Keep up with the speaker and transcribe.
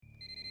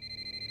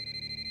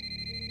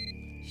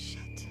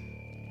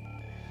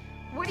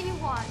What do you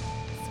want?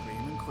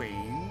 Screaming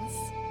Queens.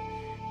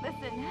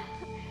 Listen,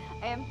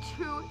 I am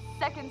 2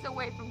 seconds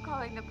away from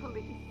calling the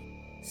police.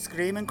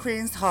 Screaming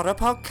Queens Horror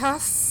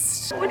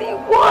Podcast. What do you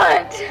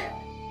want?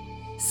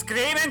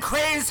 Screaming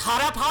Queens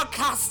Horror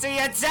Podcast to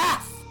your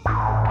death.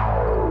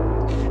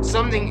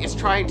 Something is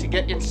trying to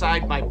get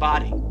inside my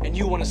body, and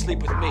you want to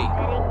sleep with me.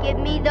 Better give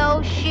me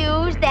those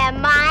shoes. They're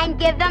mine.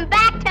 Give them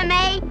back to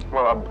me.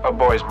 Well, a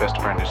boy's best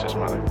friend is his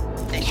mother.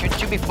 Hey,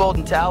 shouldn't you be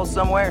folding towels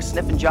somewhere,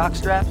 sniffing jock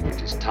straps?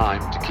 It is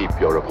time to keep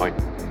your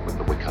appointment with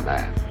the Wicker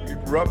Man. It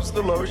rubs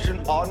the lotion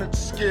on its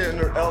skin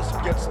or else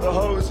it gets the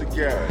hose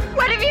again.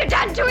 What have you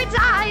done to its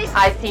eyes?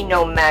 I see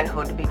no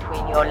manhood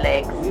between your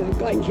legs. You're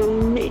going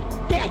to meet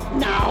death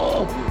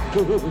now.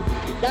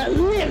 The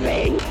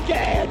living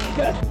dead.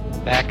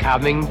 They're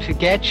coming to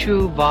get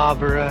you,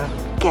 Barbara.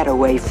 Get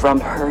away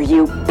from her,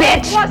 you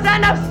bitch! It was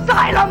an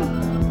asylum,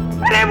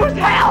 and it was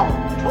hell.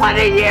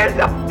 20 years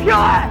of pure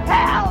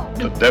hell.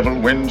 The devil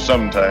wins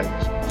sometimes.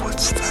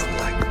 What's that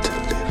like to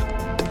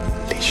live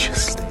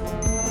deliciously?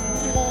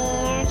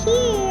 They're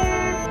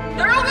here.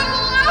 They're all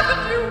gonna laugh at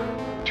you.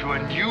 To a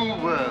new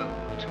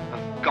world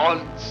of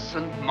gods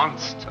and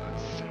monsters.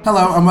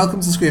 Hello and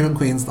welcome to Screaming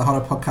Queens, the horror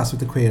podcast with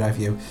the Queer Eye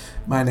View.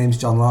 My name's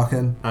John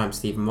Larkin. I'm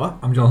Stephen Moore.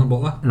 I'm Jonathan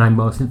Butler. And I'm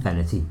Martin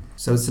Fennerty.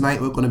 So tonight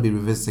we're going to be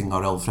revisiting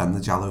our old friend the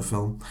Giallo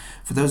film.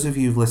 For those of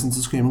you who've listened to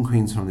Screaming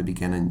Queens from the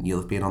beginning,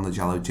 you'll have been on the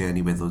Giallo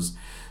journey with us.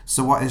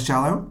 So what is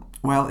Giallo?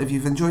 Well, if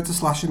you've enjoyed a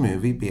slasher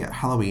movie, be it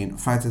Halloween,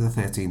 Friday the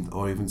 13th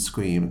or even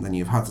Scream, then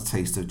you've had a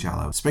taste of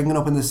Giallo. Springing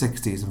up in the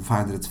 60s and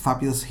finding its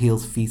fabulous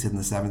heeled feet in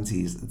the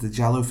 70s, the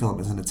Giallo film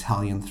is an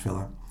Italian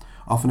thriller,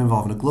 often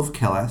involving a glove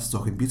killer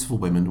stalking beautiful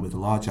women with a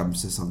large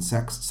emphasis on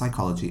sex,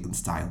 psychology and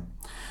style.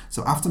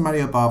 So after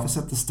Mario Bava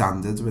set the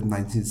standard with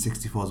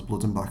 1964's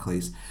Blood and Black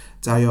Lace,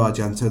 Dario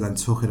Argento then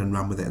took it and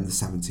ran with it in the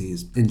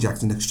 70s,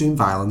 injecting extreme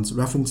violence,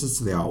 references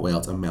to the art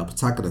world and male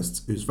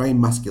protagonists, whose very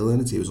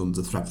masculinity was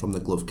under threat from the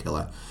glove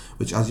killer,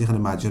 which as you can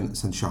imagine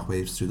sent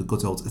shockwaves through the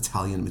good old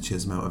Italian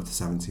machismo of the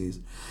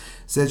 70s.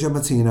 Sergio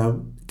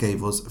Martino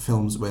gave us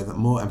films with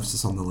more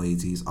emphasis on the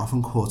ladies,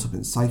 often caught up in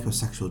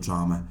psychosexual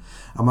drama,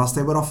 and whilst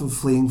they were often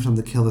fleeing from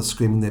the killers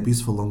screaming their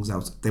beautiful lungs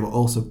out, they were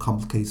also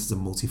complicated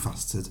and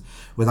multifaceted,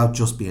 without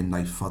just being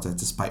knife fodder,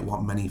 despite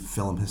what many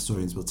film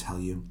historians will tell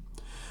you.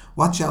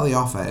 What Giallo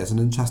offer is an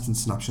interesting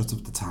snapshot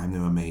of the time they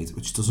were made,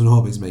 which doesn't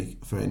always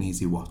make for an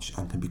easy watch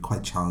and can be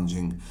quite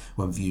challenging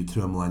when viewed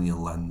through a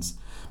millennial lens.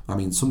 I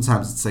mean,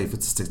 sometimes it's safer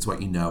to stick to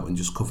what you know and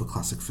just cover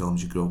classic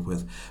films you grew up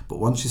with, but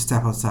once you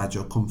step outside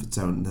your comfort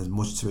zone, there's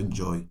much to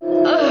enjoy.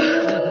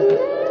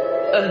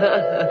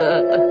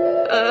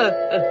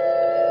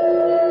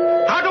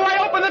 How do I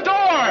open the door?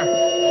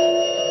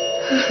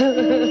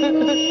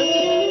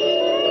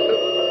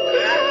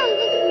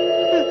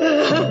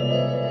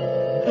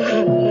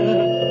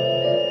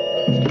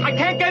 I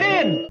can't get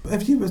in!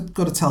 If you were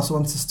going to tell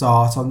someone to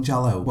start on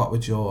Giallo, what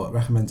would your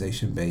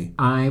recommendation be?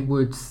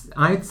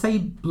 I'd say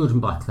Blood and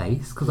Black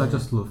Lace, because I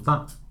just love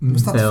that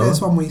Was that film. the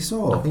first one we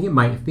saw? I think it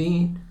might have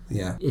been.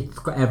 Yeah. It's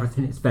got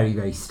everything. It's very,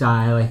 very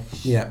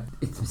stylish. Yeah.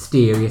 It's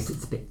mysterious.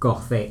 It's a bit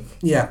gothic.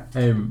 Yeah.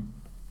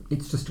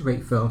 It's just a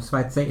great film. So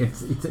I'd say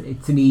it's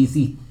an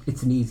easy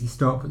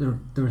start, but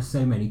there are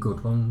so many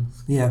good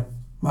ones. Yeah.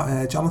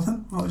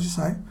 Jonathan, what would you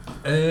say?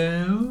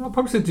 I'll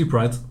probably say Deep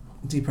Red.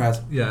 Deep Red.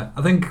 Yeah,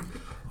 I think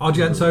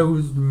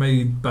Argento's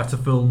made better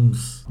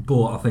films,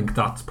 but I think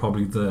that's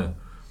probably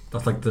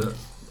that's like the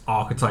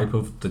archetype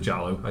of the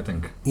Giallo, I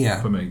think.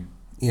 Yeah. For me.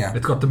 Yeah.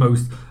 It's got the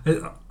most.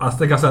 I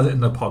think I said it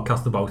in the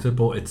podcast about it,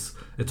 but it's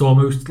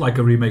almost like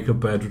a remake of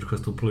Bird with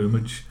Crystal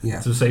Plumage. Yeah.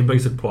 It's the same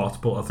basic plot,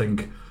 but I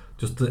think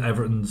just that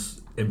everything's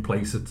in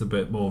place, it's a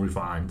bit more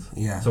refined.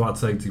 Yeah. So I'd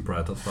say Deep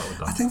Red. I'd start with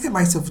that. I think that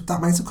might have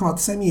come out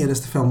the same year as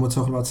the film we're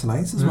talking about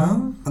tonight as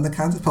well, and they're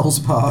kind of poles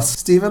apart.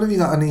 Stephen, have you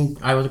got any?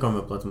 I would have gone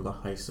with Blood and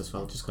Black Lace as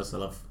well, just because I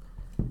love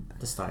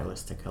the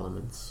stylistic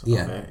elements of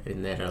it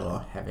in there. A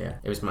lot heavier.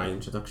 It was my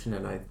introduction,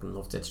 and I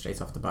loved it straight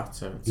off the bat.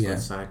 So it's a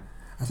good sign.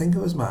 I think it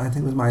was my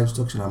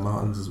introduction on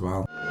Martin's as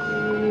well.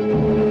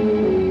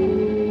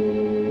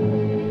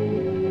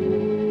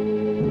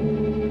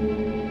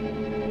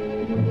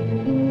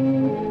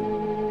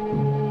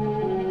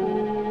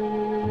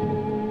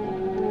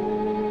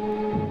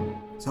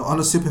 So on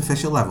a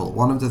superficial level,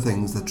 one of the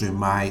things that drew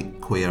my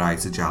queer eye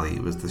to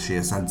Giallo was the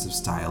sheer sense of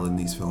style in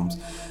these films.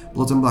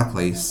 Blood and Black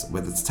Lace,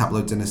 with its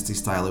tableau dynasty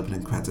style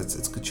opening credits,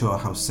 its couture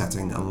house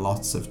setting and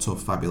lots of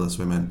tough fabulous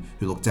women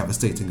who looked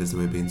devastating as they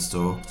were being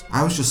stalked.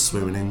 I was just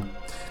swooning,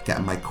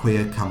 getting my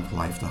queer camp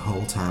life the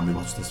whole time we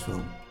watched this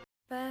film.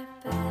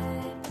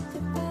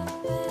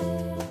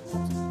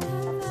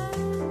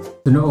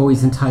 They're not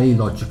always entirely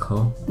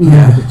logical,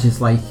 which is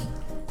like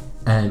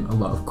a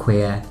lot of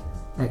queer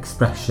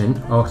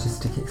expression,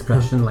 artistic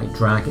expression, like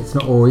drag. It's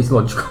not always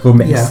logical or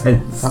makes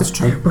sense. That's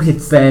true. But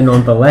it's there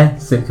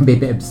nonetheless, so it can be a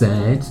bit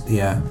absurd.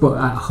 Yeah. But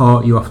at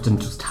heart, you often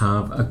just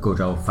have a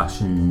good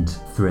old-fashioned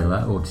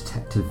thriller or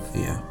detective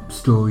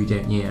story,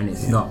 don't you? And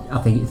it's not.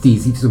 I think it's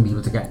easy for some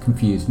people to get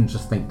confused and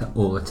just think that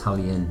all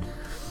Italian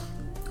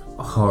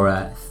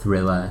horror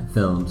thriller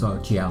films or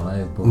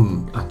giallo,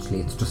 but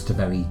actually it's just a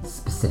very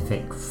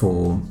specific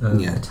form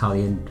of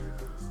Italian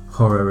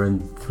horror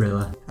and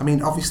thriller. I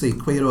mean, obviously,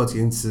 queer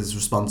audiences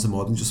respond to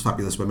more than just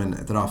fabulous women.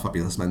 There are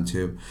fabulous men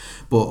too.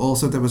 But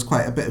also there was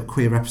quite a bit of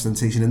queer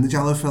representation in the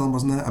Giallo film,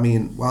 wasn't there? I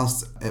mean,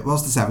 whilst it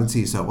was the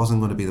 70s, so it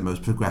wasn't going to be the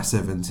most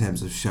progressive in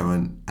terms of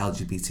showing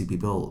LGBT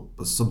people,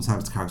 but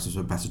sometimes the characters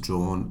were better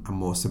drawn and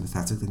more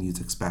sympathetic than you'd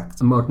expect.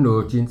 A modern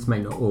audience may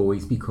not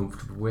always be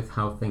comfortable with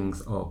how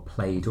things are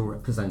played or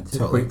represented,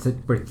 Totally.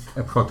 but it's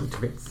a product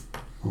of its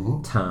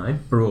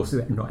time, but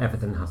also not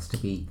everything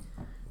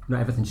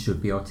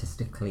should be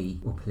artistically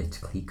or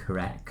politically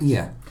correct.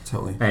 Yeah,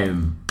 totally.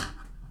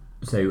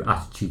 So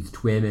attitudes to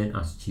women,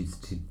 attitudes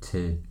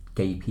to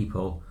gay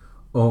people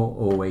are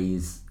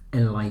always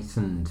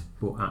enlightened,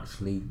 but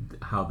actually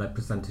how they're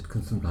presented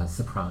can sometimes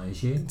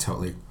surprise you.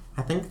 Totally.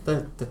 I think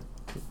that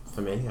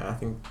for me, I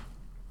think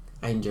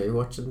I enjoy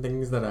watching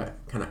things that are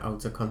kind of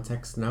out of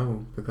context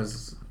now,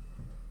 because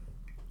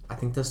I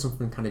think there's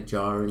something kind of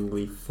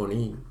jarringly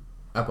funny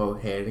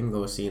about hearing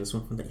or seeing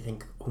something that you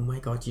think, oh my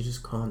god, you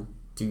just can't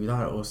do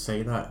that or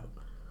say that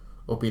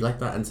or be like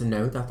that, and to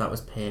know that that was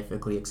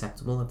perfectly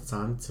acceptable at the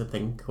time to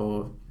think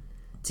or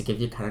to give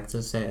your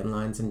characters certain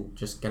lines and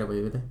just get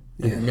away with it.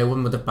 Yeah. And no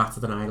one would have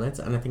batted an eyelid,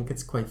 and I think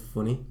it's quite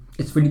funny.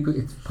 It's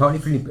partly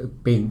funny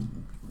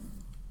being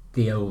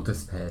the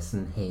oldest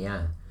person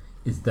here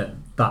is that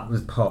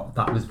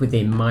was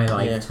within my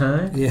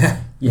lifetime.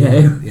 Yeah. You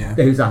know, Yeah.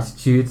 those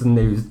attitudes and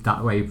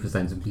that way of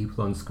presenting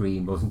people on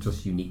screen wasn't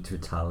just unique to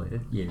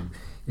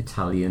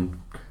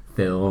Italian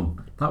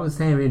film. That was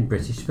there in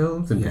British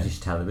films and British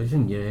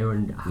television, you know,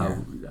 and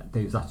how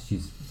those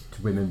attitudes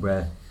to women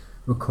were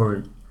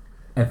recurrent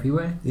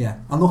everywhere. Yeah,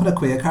 and looking at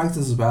queer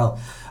characters as well,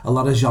 a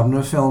lot of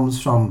genre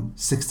films from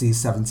 60s,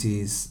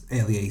 70s,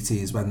 early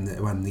 80s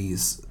when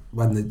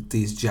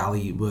these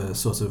gialli were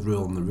sort of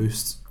ruling the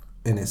roost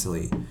in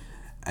Italy,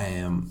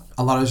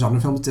 a lot of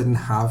genre films didn't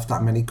have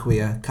that many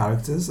queer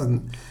characters,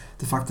 and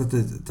the fact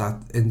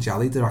that in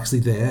gialli they're actually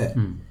there,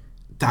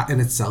 that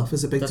in itself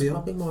is a big deal. There's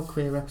probably more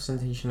queer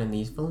representation in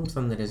these films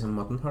than there is in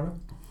modern horror.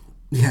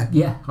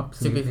 Yeah,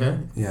 absolutely. To be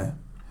fair.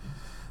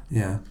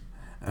 Yeah.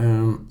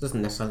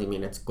 Doesn't necessarily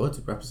mean it's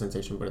good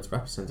representation, but it's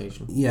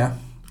representation. Yeah,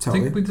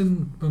 totally. I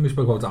think when we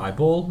spoke about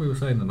Eyeball, we were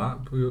saying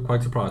that we were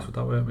quite surprised with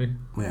that, weren't we?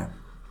 Yeah.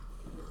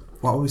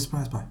 What were we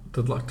surprised by?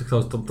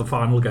 Because the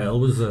final girl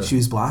was she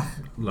was black.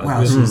 Lesbian.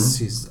 Well,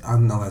 she's a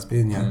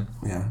lesbian.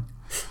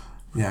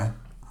 Yeah.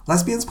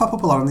 Lesbians pop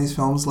up a lot in these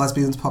films.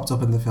 Lesbians popped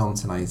up in the film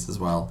tonight as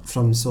well.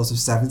 From sort of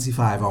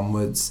 75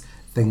 onwards,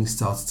 things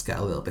started to get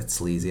a little bit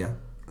sleazier.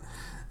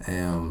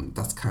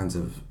 That's kind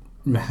of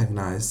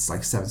recognised,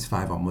 like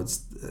 75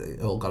 onwards,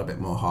 it all got a bit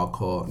more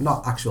hardcore.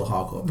 Not actual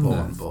hardcore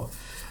porn, but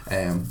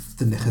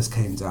the knickers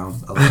came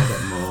down a little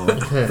bit more.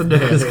 The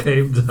knickers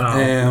came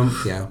down.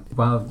 Yeah.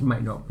 While you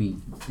might not be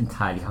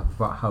entirely happy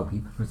about how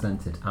people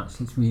present it,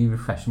 actually it's really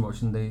refreshing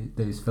watching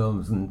those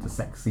films and the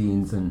sex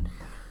scenes and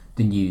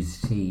the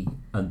nudity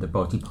and the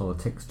body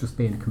politics just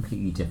being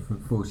completely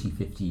different 40,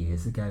 50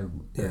 years ago.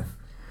 Yeah.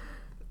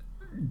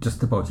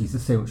 Just the bodies are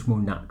so much more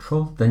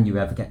natural than you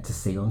ever get to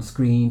see on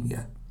screen.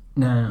 Yeah.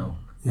 Now,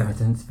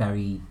 everything's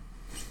very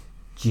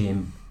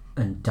gym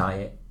and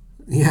diet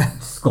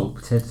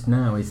sculpted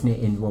now, isn't it,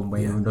 in one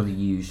way or another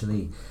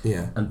usually.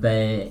 Yeah. And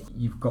there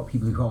you've got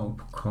people who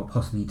can't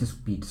possibly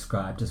just be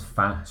described as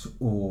fat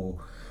or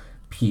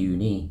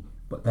puny,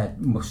 but they're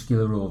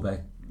muscular or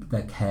they're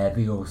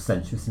curvy or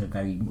sensuous in a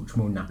very much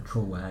more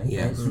natural way.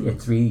 Yeah.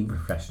 It's really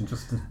refreshing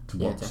just to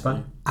watch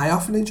that. I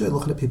often enjoy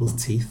looking at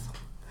people's teeth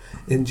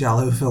in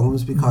giallo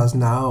films because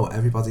now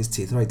everybody's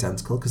teeth are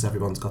identical because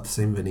everyone's got the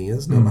same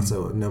veneers no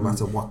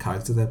matter what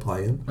character they're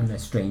playing, and they're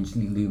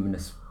strangely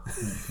luminous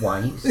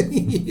white.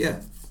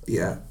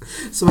 yeah.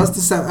 So as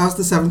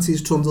the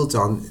 70s trundled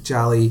on,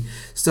 Gialli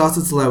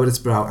started to lower its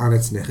brow and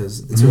its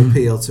knickers to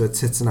appeal to a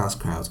tits and ass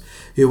crowd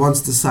who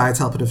wanted a side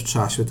helping of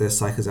trash with their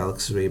psychedelic,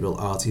 cerebral,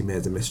 arty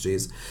murder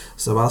mysteries.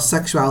 So while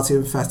sexuality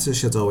and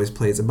fetish had always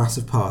played a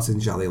massive part in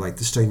Gialli, like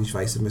The Strange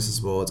Vice of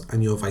Mrs. Ward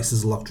and Your Vice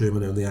is a Locked Room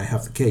and Only I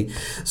Have the Key,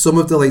 some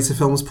of the later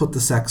films put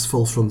the sex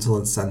full frontal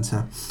and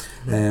centre.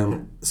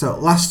 So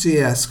last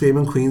year,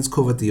 Screaming Queens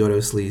covered the Euro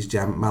sleaze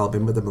gem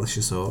Malbim with the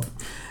Malicious Orb.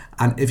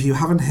 And if you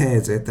haven't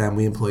heard it, then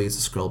we implore you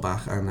to scroll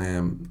back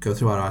and go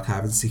through our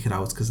archive and seek it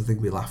out, because I think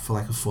we laughed for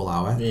like a full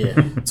hour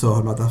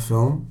talking about that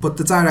film. But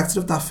the director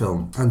of that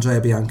film,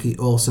 Andrea Bianchi,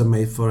 also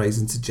made forays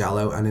into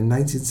Giallo, and in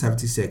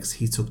 1976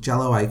 he took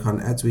Giallo icon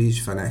Edwige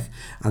Fenech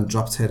and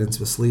dropped her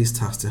into a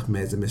sleaze-tastic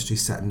murder mystery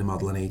set in a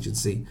modelling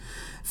agency.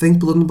 Think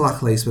blood and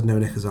black lace with no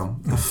knickers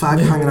on, a fag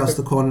hanging out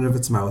the corner of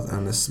its mouth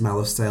and the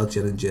smell of stale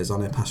gin and jizz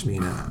on her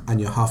pashmina,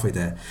 and you're halfway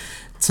there.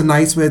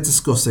 Tonight we're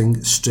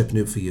discussing Strip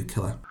Nude for You,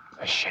 Killer.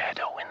 A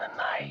shadow in the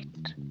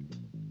night.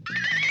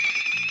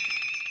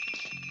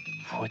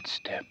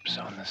 Footsteps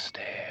on the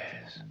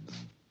stairs.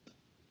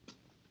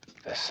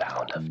 The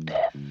sound of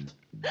death.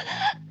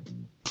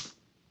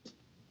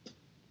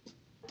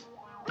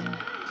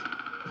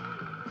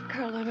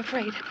 Carl, I'm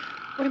afraid.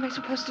 What am I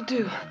supposed to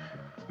do?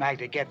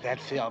 Magda, get that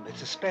film.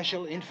 It's a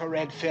special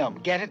infrared film.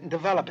 Get it and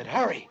develop it.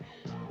 Hurry.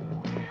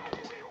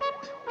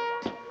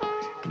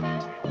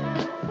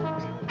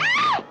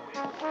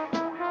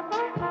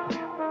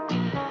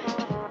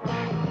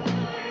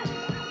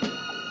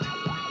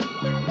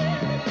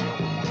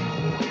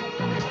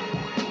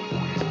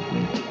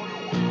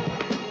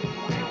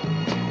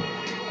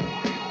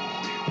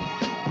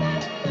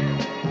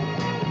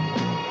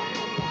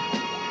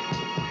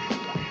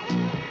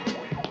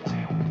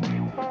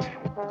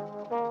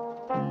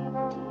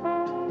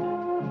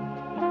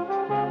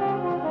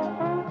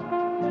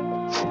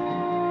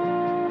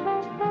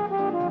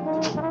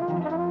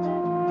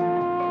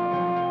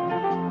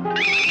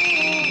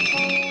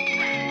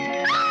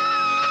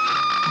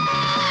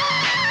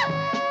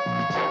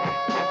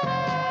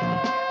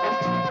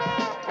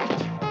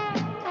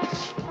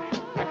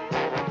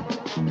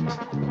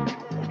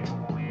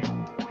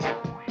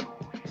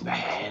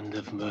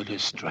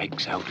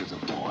 Strikes out of the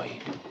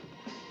void.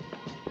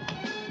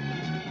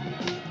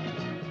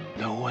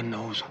 No one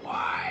knows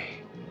why.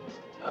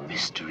 A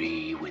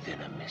mystery within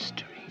a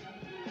mystery.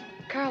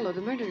 Carlo,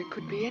 the murderer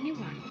could be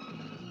anyone.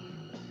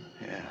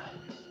 Yeah.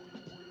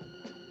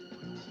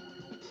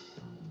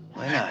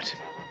 Why not?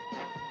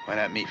 Why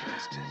not me, for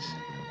instance?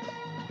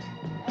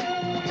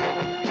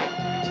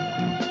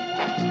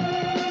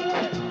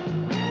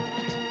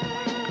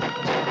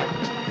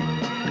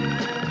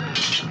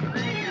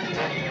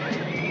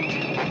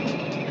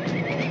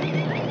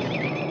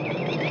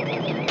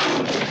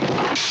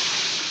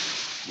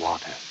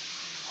 Water.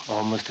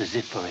 Almost as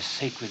if for a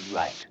sacred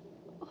rite.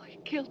 Oh, he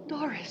killed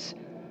Doris.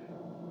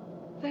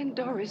 Then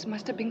Doris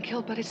must have been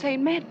killed by the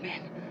same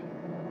madman.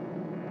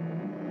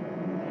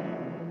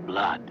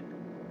 Blood.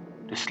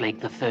 To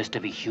slake the thirst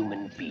of a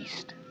human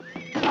beast.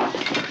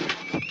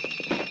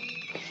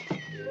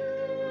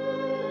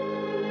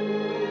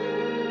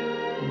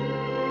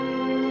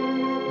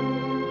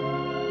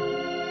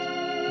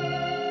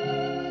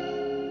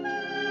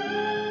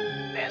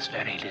 There's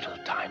very little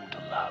time to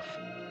love.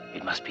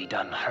 It must be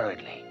done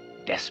hurriedly,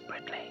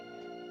 desperately.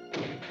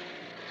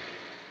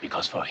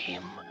 Because for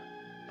him,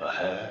 for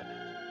her,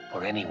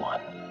 for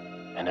anyone,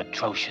 an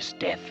atrocious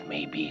death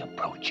may be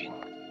approaching.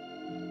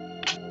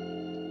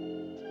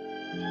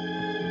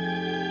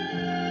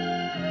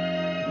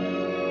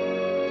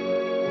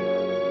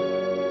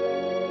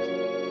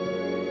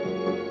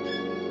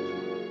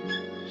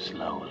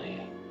 Slowly,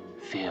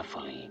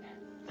 fearfully,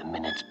 the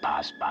minutes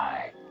pass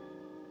by,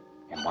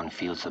 and one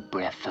feels the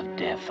breath of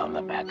death on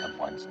the back of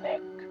one's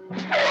neck.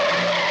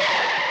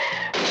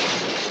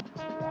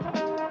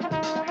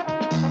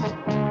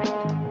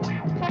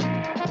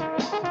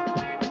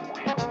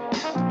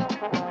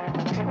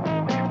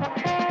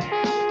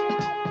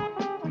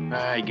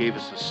 He gave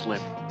us a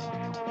slip.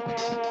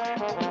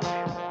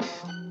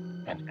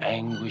 An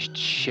anguished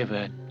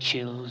shiver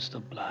chills the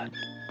blood.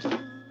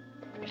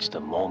 It's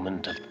the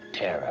moment of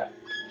terror.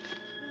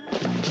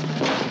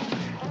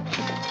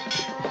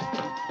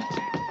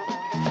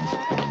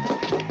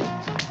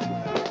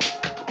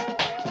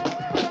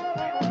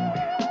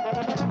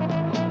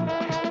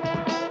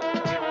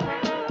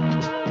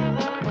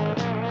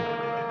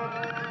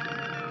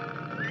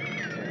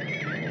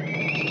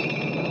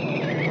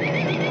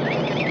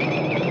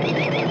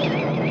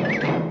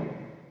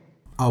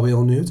 Are we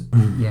all nude?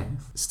 Yes.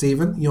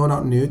 Stephen, you're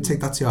not nude. Take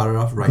that tiara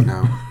off right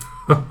now.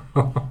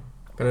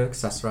 Gotta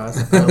accessorise.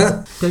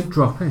 Don't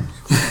drop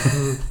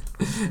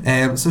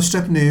it. So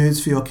Strip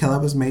Nudes for Your Killer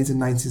was made in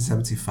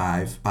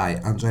 1975 by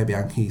Andrea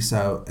Bianchi.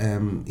 So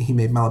he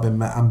made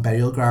Malabimba and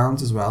Burial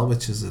Ground as well,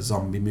 which is a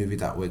zombie movie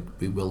that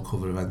we will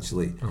cover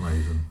eventually.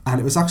 Amazing.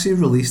 And it was actually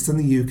released in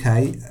the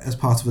UK as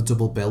part of a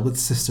double bill with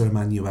Sister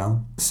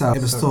Emmanuelle. So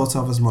it was thought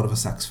of as more of a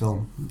sex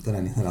film than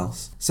anything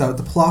else. So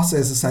the plot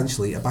is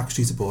essentially a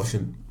backstreet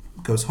abortion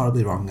goes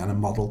horribly wrong and a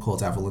model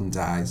called Evelyn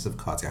dies of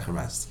cardiac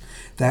arrest.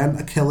 Then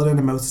a killer in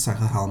a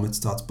motorcycle helmet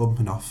starts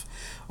bumping off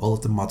all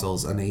of the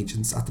models and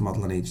agents at the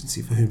modelling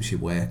agency for whom she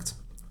worked.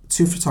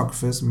 Two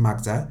photographers,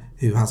 Magda,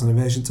 who has an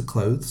aversion to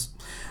clothes,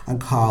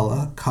 and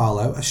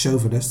Carlo, a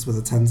chauvinist with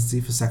a tendency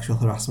for sexual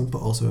harassment but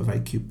also a very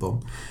cute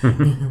bum,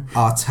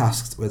 are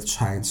tasked with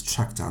trying to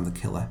track down the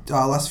killer.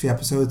 Our last few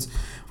episodes,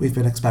 we've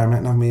been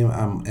experimenting,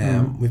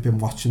 haven't we? We've been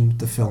watching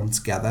the film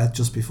together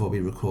just before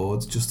we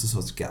record, just to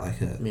sort of get like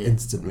an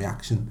instant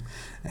reaction.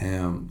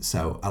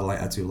 So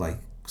I do like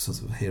sort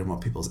of hearing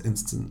what people's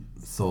instant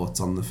thoughts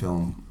on the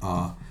film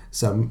are.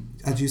 So,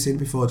 had you seen it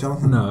before,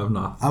 Jonathan? No, I've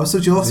not. I was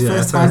yours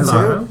first time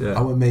too. Yeah.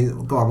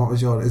 Go on, what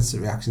was your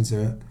instant reaction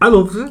to it? I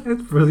loved it.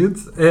 It's brilliant.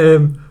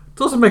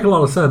 Doesn't make a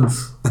lot of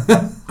sense,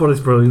 but it's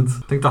brilliant.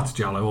 I think that's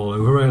Giallo all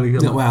over, really.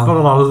 Well, not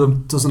a lot of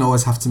them. Doesn't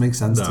always have to make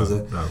sense, does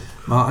it? No.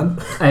 Martin?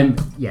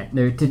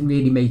 No, it didn't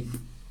really make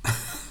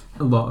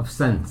a lot of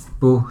sense,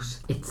 but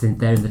it's in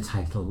there in the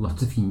title.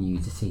 Lots of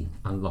nudity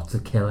and lots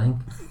of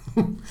killing.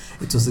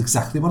 It does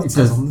exactly what it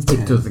says on the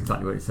tin. It does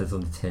exactly what it says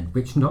on the tin,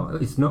 which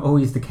it's not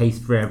always the case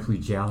for every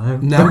Giallo.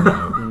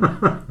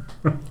 No.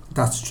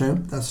 That's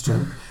true.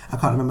 I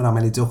can't remember how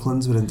many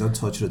ducklings were in Don't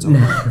Torture a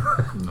Duckling.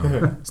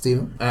 No.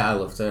 Stephen? I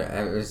loved it.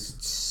 It was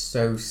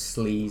so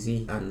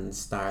sleazy and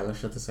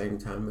stylish at the same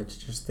time, which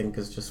I just think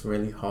is just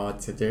really hard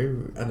to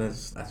do. And I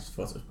just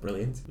thought it was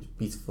brilliant. It was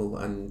beautiful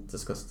and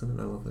disgusting, and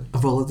I love it.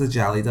 Of all of the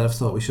jelly that I've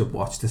thought we should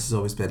watch, this has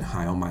always been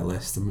high on my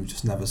list, and we've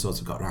just never sort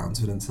of got around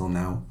to it until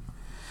now.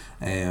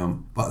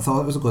 But I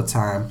thought it was a good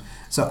time.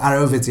 So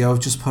Arrow Video have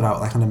just put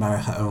out like an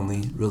America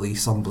only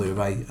release on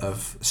Blu-ray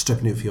of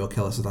Strip New for Your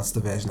Killer, so that's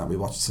the version that we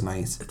watched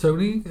tonight. Is it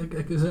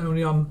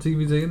only on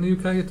DVD in the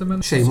UK at the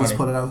minute? Shameless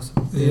put it out.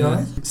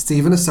 Yeah.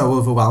 Stephen is so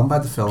overwhelmed by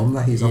the film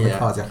that he's on the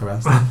cardiac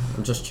arrest.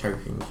 I'm just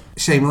choking.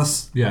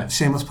 Shameless. Yeah.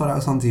 Shameless put it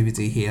out on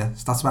DVD here.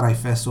 So that's when I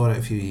first saw it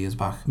a few years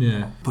back.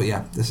 Yeah. But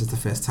yeah, this is the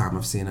first time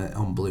I've seen it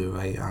on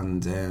Blu-ray,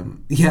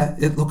 and yeah,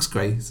 it looks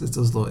great. It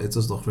does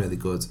look really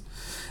good.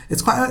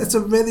 It's a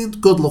really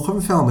good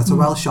looking film. It's a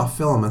well shot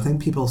film. I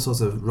think people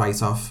sort of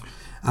write off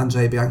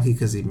Andrea Bianchi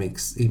because he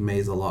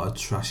made a lot of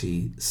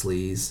trashy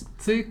sleaze.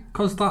 See,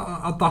 because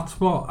that's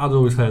what I'd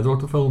always heard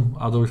about the film.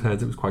 I'd always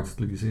heard it was quite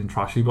sleazy and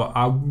trashy, but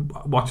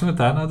watching it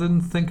then, I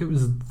didn't think it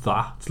was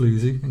that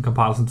sleazy in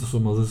comparison to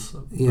some others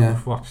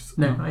I've watched.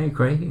 No, I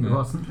agree. It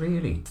wasn't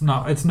really.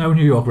 It's no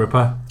New York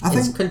Ripper.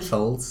 It's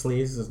controlled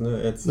sleaze, isn't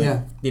it? It's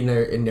like,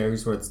 it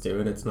knows what it's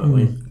doing. It's not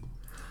like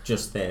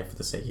just there for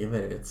the sake of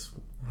it. It's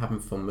having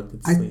fun with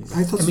it. I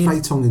thought it was very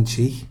tongue in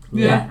cheek.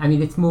 Yeah, I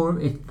mean it's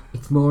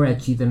more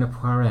edgy than a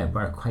Poirot,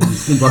 but I quite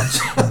easily watch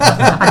it.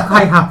 I'd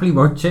quite happily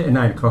watch it at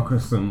 9 o'clock on a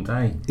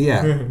Sunday.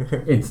 Yeah.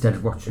 Instead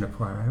of watching a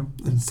Poirot.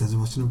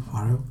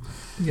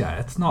 Yeah,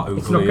 it's not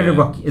overly. It's not going to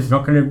rock. It's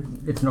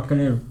not going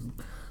to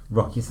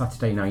rock your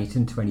Saturday night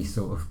into any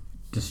sort of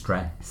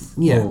distress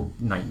or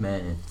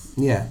nightmares.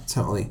 Yeah,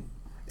 totally.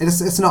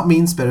 It's not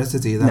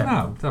mean-spirited either.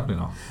 No, definitely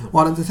not.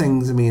 One of the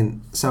things,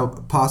 so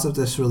part of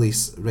this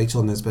release,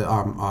 Rachel Nisbet,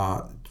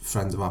 our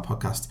friend of our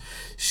podcast,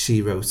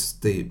 she wrote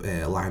the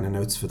liner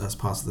notes for this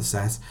part of the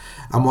set.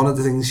 And one of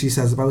the things she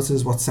says about it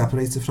is what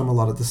separates it from a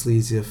lot of the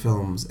sleazier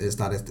films is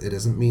that it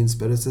isn't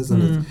mean-spirited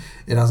and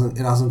it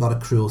hasn't got a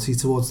cruelty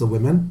towards the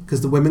women,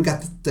 because the women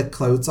get their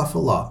clothes off a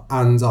lot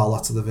and are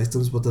lots of the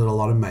victims, but there are a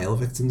lot of male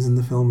victims in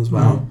the film as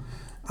well.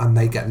 And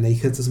they get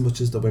naked as much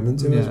as the women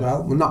do as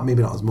well. Well,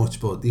 maybe not as much,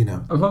 but you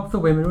know. A lot of the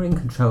women are in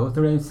control of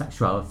their own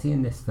sexuality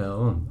in this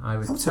film, I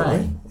would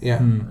say. Yeah.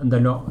 And they're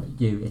not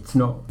it's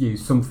not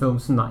some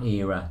films from that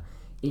era,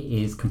 it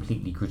is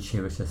completely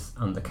gratuitous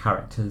and the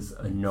characters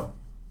are not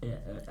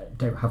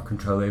don't have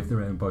control over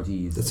their own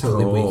bodies. They're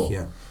totally weak,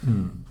 yeah.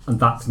 And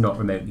that's not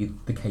remotely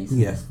the case in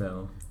this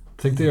film.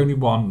 I think the only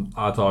one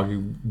I'd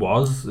argue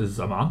is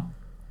a man.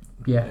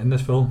 Yeah. In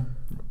this film.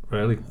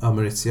 Really?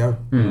 Maurizio.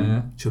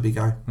 Yeah. Chubby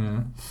guy.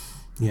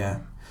 Yeah.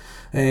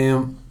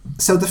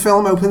 So the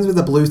film opens with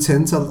a blue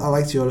tint. I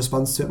liked your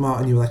response to it,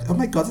 Martin. You were like, oh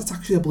my god, it's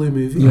actually a blue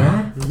movie.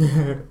 Yeah.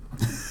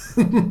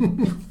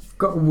 You've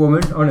got a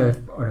woman on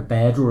a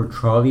bed or a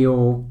trolley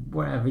or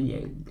whatever,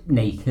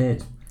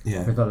 naked,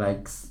 with her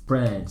legs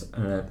spread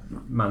and a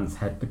man's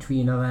head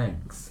between her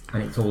legs,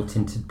 and it's all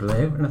tinted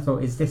blue. And I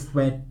thought, is this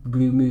where the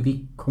blue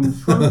movie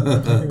comes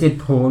from? Did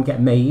porn get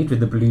made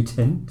with a blue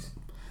tint?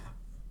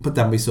 But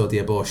then we saw the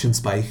abortion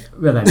spike.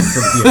 Well, then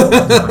it's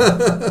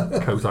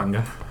the coat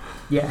hanger.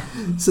 Yeah.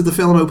 So the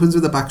film opens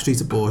with a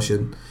backstreet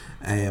abortion.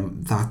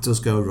 That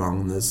does go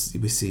wrong.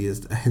 We see a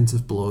hint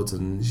of blood,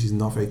 and she's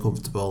not very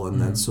comfortable.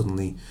 And then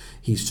suddenly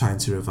he's trying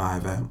to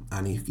revive her,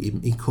 and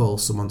he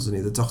calls someone. Doesn't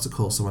he? The doctor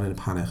calls someone in a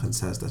panic and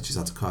says that she's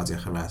had a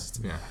cardiac arrest.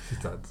 Yeah, she's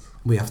dead.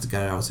 We have to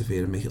get her out of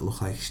here and make it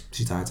look like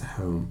she died at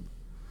home.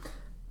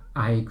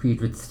 I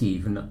agreed with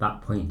Stephen at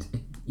that point.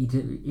 He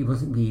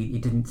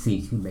didn't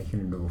seem to be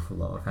making an awful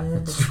lot of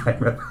effort to try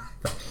and revive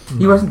her.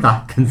 He wasn't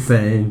that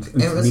concerned.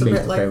 It was a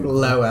bit like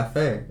low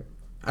effort,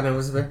 and I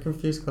was a bit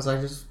confused because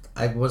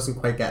I wasn't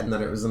quite getting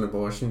that it was an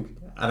abortion,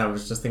 and I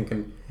was just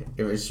thinking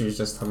she was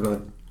just having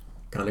a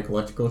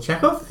gynecological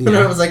checkup, and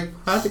I was like,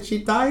 how did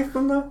she die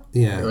from that?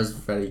 Yeah, I was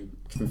very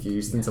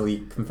confused until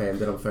he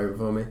confirmed it on phone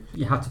for me.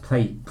 You had to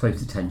pay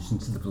close attention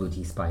to the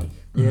bloody spike.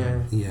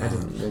 Yeah. I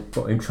didn't know.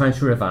 But him trying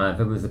to revive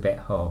her was a bit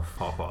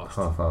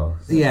half-assed.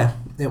 Yeah,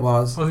 it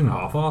was. Wasn't even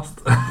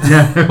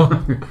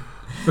half-assed.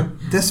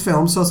 This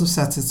film sort of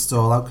sets its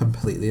stall out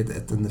completely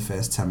in the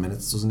first 10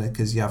 minutes, doesn't it?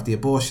 Because you have the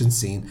abortion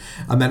scene,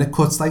 and then it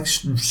cuts like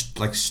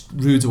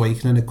Rude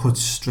Awakening. It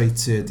cuts straight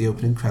to the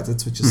opening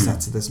credits, which is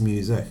set to this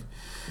music,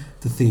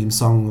 the theme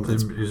song.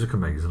 The music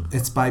amazing.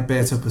 It's by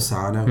Berto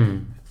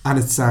Pisano. And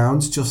it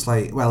sounds just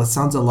like, it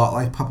sounds a lot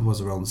like Papa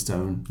Was a Rolling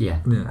Stone. Yeah.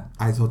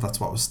 I thought that's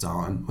what was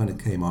starting when it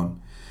came on.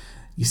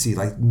 You see,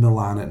 like,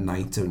 Milan at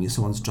night, don't you?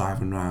 Someone's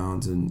driving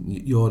around, and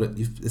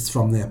it's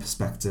from their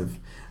perspective.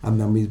 And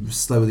then we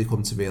slowly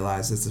come to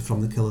realise it's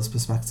from the killer's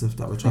perspective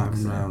that we're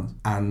driving around.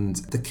 And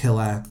the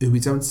killer, who we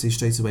don't see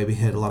straight away, we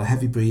heard a lot of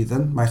heavy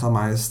breathing, Michael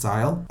Myers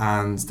style.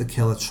 And the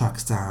killer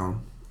tracks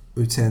down,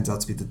 who turns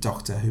out to be the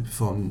doctor who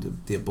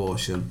performed the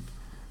abortion.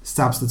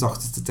 Stabs the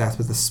doctor to death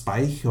with a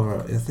spike,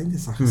 or I think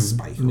it's like a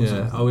spike or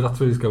something. Oh, that's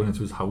where he's going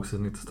into his house,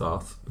 isn't it, to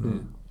start?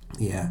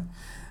 Yeah.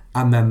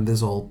 And then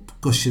there's all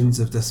gushings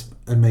of this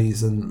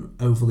amazing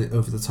over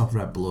the top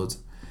red blood,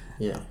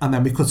 Yeah. And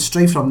then we cut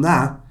straight from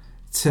that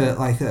to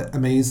like an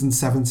amazing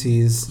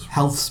 70s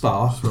health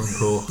spa. Swimming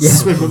pool.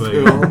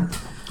 Swimming pool.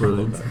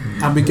 Brilliant.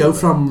 And we go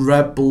from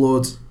red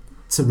blood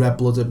to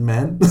red-blooded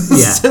men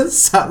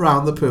sat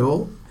around the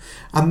pool.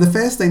 And the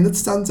first thing that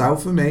stands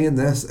out for me in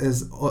this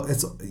is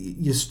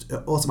you're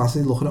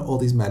automatically looking at all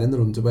these men in their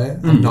underwear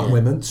and not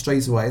women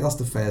straight away. That's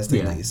the first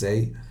thing that you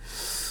see.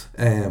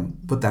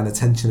 But then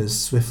attention is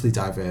swiftly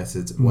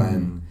diverted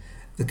when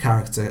the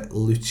character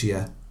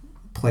Lucia,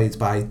 played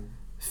by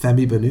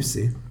Femi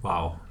Benusi,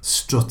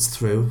 struts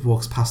through,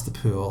 walks past the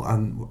pool.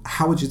 And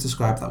how would you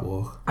describe that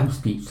walk? I'm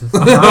speechless.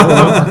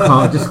 I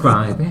can't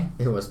describe it.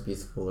 It was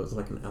beautiful. It was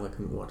like an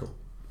elegant waddle.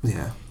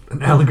 Yeah.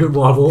 An elegant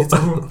waddle.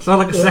 Sounds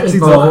like a sexy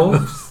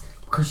evolves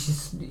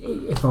because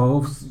it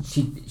evolves.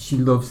 She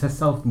loves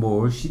herself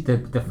more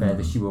the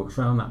further she walks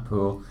around that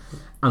pool,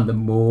 and the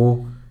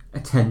more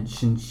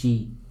attention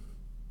she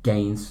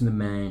gains from the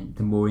men,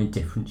 the more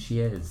indifferent she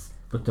is.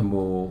 But the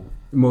more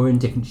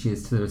indifferent she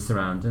is to the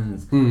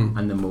surroundings,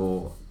 and the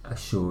more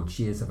assured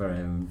she is of her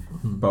own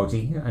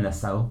body and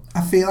herself.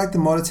 I feel like the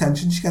more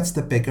attention she gets,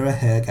 the bigger her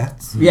hair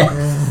gets. Yeah.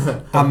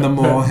 And the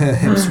more her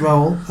hips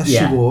roll as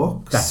she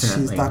walks.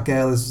 Definitely. That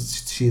girl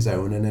she's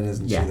owning it,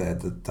 isn't she?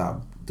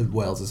 The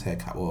world is her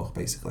catwalk,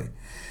 basically.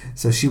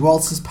 So she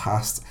waltzes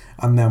past,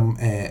 and then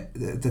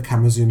the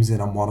camera zooms in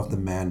on one of the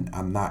men,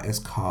 and that is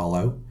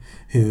Carlo,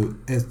 who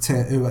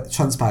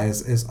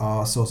transpires is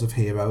our sort of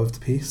hero of the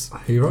piece.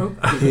 Hero?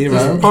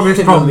 Probably a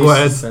strong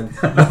word.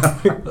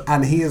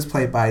 And he is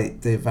played by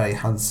the very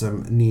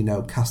handsome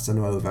Nino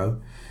Castronuovo,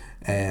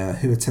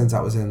 who it turns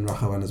out was in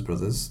Rocco and His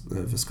Brothers,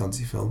 the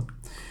Visconti film.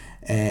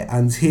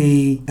 And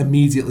he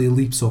immediately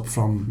leaps up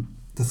from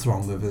the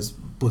throng of his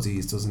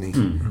buddies, doesn't he?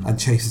 And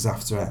chases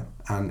after her.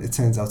 And it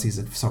turns out he's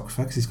a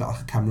photographer because he's got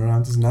like a camera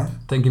around his neck.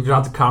 I think if you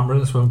had the camera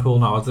in a swimming pool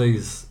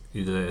nowadays,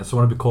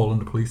 someone would be calling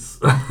the police.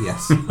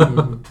 Yes.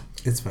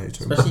 It's very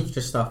true. Especially if you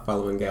just start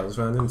following girls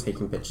around and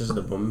taking pictures of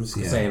the bums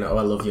saying, "Oh,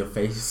 I love your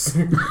face."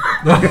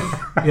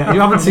 Yeah, you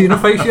haven't seen her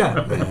face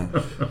yet.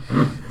 Yeah.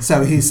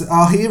 So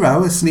our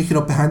hero is sneaking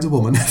up behind a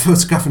woman,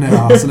 photographing her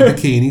arse in a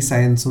bikini,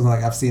 saying something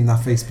like, "I've seen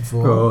that face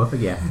before." Oh,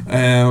 yeah.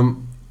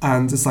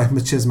 And it's like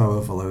machismo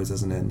overload,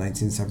 isn't it?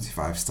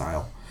 1975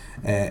 style.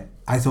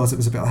 I thought it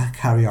was a bit like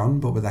Carry On,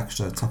 but with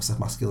extra toxic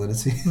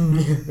masculinity.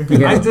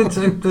 I did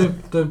think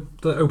the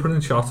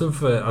opening shot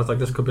of I was like,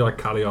 this could be like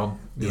Carry On,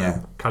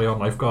 Carry On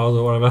Lifeguard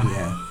or whatever.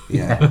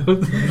 Yeah.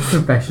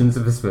 Confessions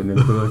of a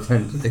swimming pool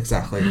attendant.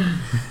 Exactly.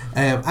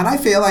 And I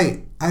feel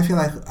like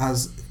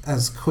as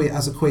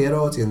a queer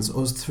audience,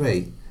 us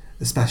three,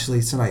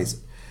 especially tonight,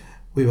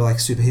 we were like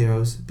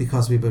superheroes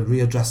because we were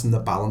readdressing the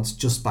balance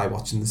just by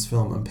watching this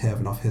film and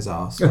perving off his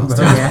arse whilst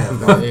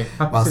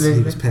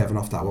he was perving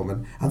off that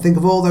woman. And think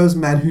of all those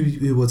men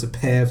who would have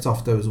perved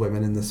off those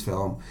women in this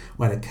film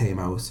when it came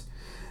out.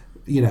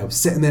 You know,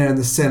 sitting there in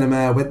the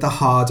cinema with the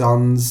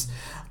hard-ons.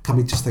 Can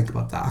we just think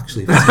about that,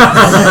 actually?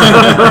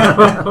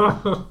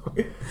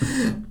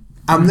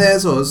 And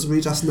there's us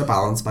readjusting the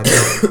balance by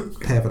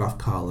perving off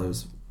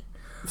Carlos.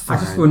 I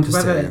just wonder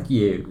whether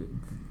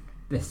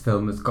this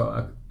film has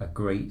got a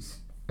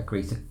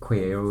greater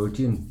queer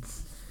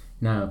audience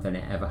now than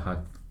it ever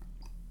had,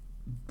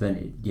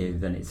 than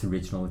its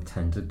original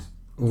intended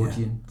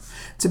audience.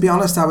 To be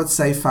honest, I would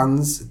say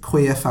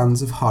queer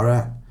fans of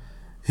horror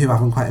who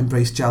haven't quite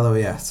embraced Giallo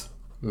yet,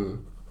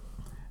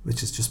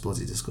 which is just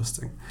bloody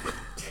disgusting.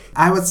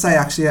 I would say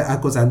actually a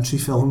good entry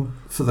film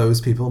for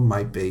those people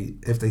might be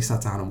if they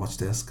sat down and watched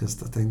this,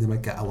 because I think they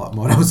might get a lot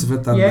more out of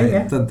it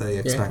than they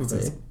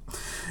expected.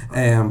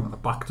 A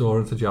back door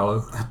into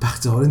Giallo. A back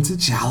door into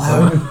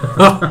Giallo.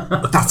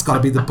 That's got to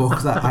be the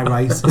book that I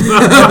write.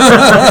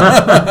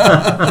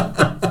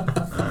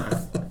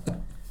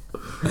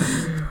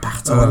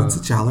 Back door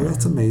into Giallo.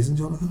 That's amazing,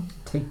 Jonathan.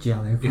 Take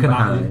Giallo from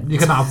behind. You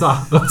can have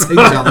that. Take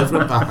Giallo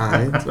from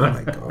behind. Oh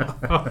my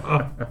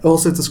god.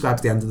 Also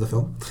describes the end of the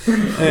film.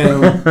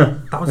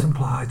 That was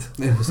implied.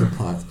 It was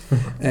implied.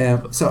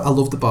 So I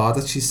love the bar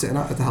that she's sitting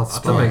at the health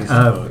spa.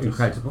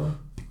 Incredible.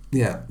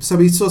 Yeah, so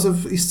he sort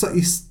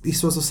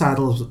of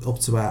sidles up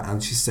to her,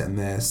 and she's sitting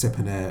there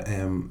sipping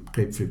her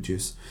grapefruit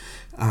juice,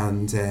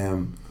 and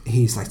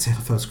he's like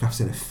taking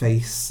photographs in her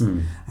face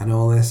and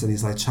all this, and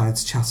he's like trying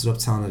to chat it up,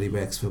 telling her he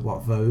works for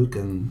Vogue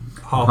and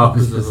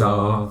Harper's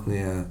Bazaar.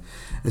 Yeah,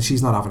 and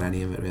she's not having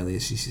any of it really.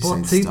 She's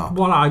saying stop.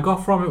 What I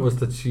got from it was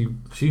that she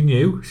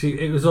knew.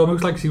 It was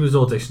almost like she was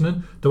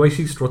auditioning. The way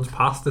she struts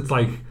past, it's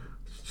like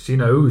she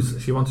knows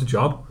she wants a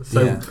job.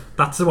 So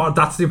that's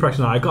the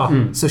impression I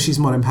got. So she's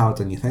more empowered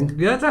than you think.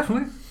 Yeah,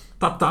 definitely.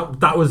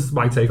 That was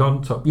my take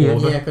on top. Yeah,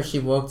 because she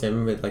walked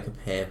in with like a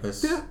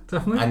purpose. Yeah,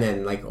 definitely. And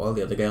then like all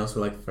the other girls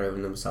were like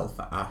throwing themselves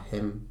at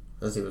him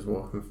as he was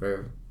walking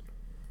through.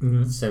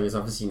 So he's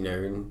obviously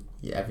known.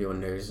 Everyone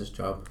knows his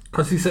job.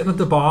 Because he's sitting at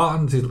the bar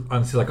and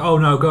she's like, "Oh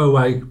no, go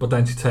away!" But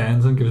then she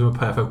turns and gives him a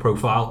perfect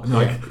profile. And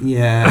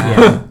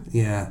yeah.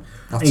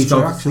 That's he's true,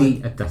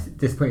 obviously at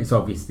this point. It's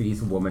obvious that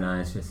he's a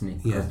womanizer, isn't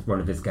he? Because one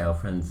of his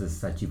girlfriends has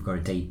said, "You've got a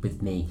date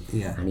with me,"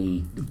 and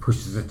he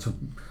pushes her to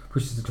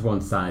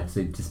one side,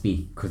 so to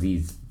speak, because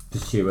he's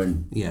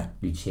pursuing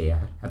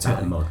Lucia a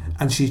better model.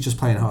 And she's just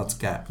playing hard to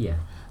get. Yeah.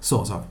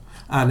 Sort of.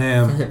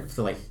 And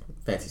for like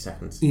 30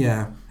 seconds.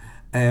 Yeah.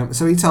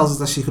 So he tells us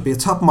that she could be a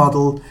top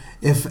model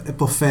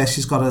but first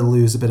she's got to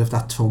lose a bit of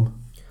that tum.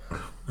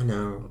 I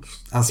know.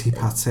 As he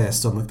pats her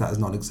stomach that is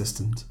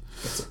non-existent.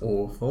 It's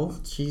awful.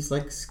 She's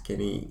like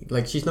skinny.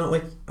 Like she's not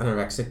like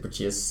anorexic, but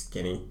she is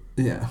skinny.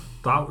 Yeah.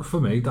 That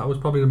for me, that was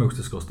probably the most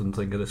disgusting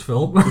thing of this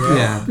film.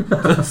 Yeah.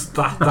 Just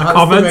that That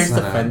comment. was the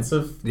most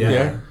offensive.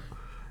 Yeah.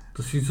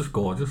 She's just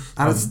gorgeous.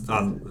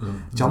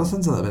 And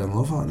Jonathan's a little bit in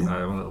love, aren't you?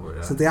 I am a little bit,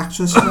 yeah. So the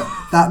actress,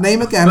 that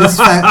name again is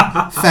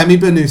Femi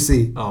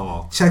Benusi.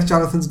 Oh. Check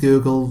Jonathan's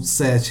Google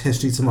search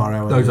history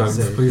tomorrow. No, don't.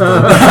 Please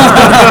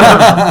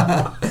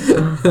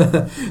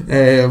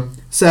don't.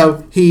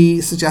 So he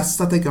suggests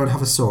that they go and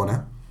have a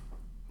sauna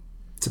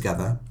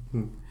together,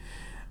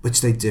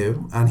 which they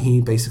do, and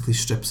he basically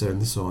strips her in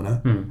the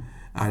sauna,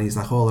 and he's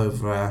like all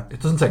over her.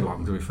 It doesn't take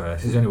long, to be fair.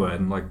 She's only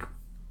wearing like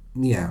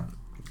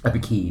a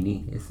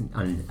bikini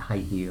and high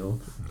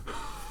heels.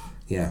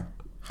 Yeah.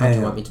 How do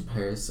you want me to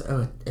pose?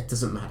 Oh, it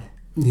doesn't matter.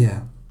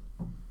 Yeah.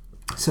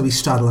 So he's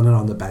straddling her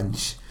on the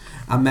bench,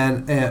 and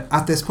then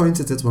at this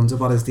point I did wonder,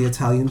 what is the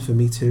Italian for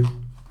Me Too?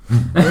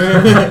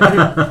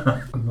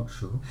 I'm not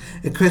sure.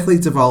 It quickly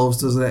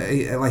devolves, doesn't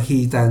it? Like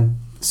he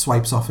then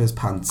swipes off his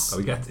pants. Oh,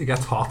 it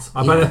gets hot.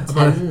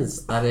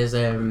 That is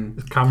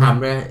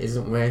camera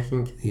isn't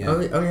working. Yeah.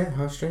 Oh yeah,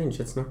 how strange!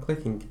 It's not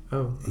clicking.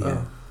 Oh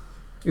yeah.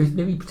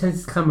 He pretends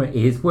his camera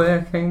is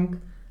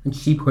working, and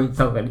she points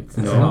out that it's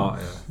not.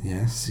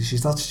 Yes,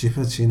 she's not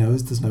stupid. She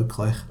knows there's no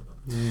click.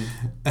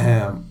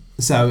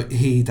 So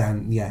he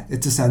then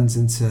it descends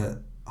into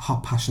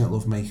hot, passionate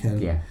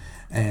lovemaking. Yeah.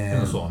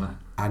 In the sauna.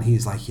 And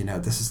he's like,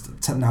 this is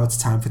now it's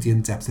time for the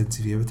in-depth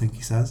interview, I think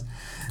he says.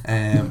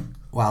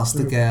 Whilst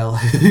the girl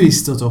who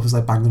stood up is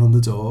like banging on the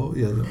door.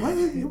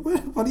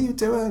 What are you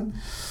doing?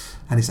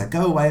 And he's like,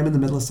 go away, I'm in the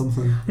middle of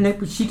something. No,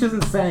 but she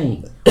doesn't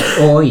say,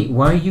 oi,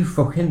 why are you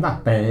fucking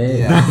that bird?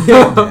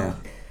 Yeah.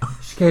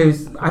 She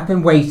goes, I've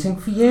been waiting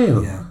for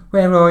you. Yeah.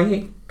 Where are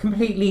you?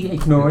 Completely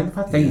ignoring the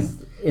fact that he's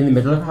in the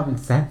middle of having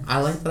sex. I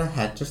like that her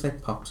head just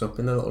like pops up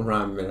in the little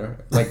round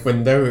mirror, like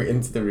window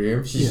into the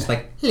room. She's just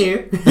like,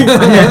 hello.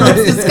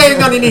 What's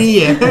going on in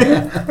here?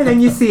 And then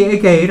you see it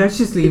again as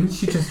she's leaving.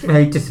 She just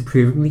very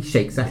disapprovingly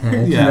shakes her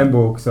head and then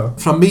walks off.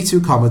 From Me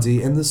Too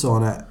comedy in the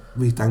sauna,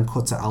 we then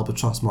cut to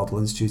Albatross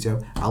Modelling Studio.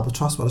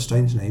 Albatross, what a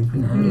strange name.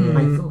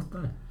 I thought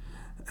that.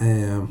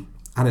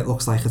 And it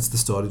looks like it's the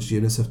storage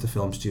unit of the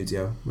film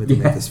studio where they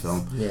made this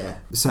film. Yeah.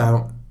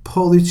 So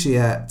poor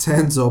Lucia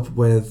turns up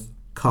with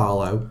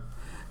Carlo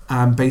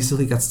and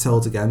basically gets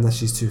told again that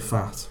she's too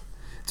fat.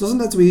 Doesn't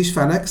Edwige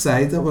Fenech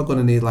say that we're going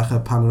to need like a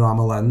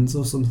panorama lens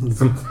or something?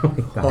 Something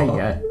like that,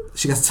 yeah.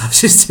 She gets told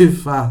she's too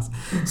fat.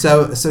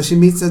 So she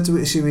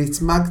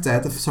meets Magda,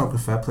 the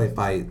photographer, played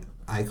by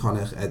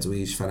iconic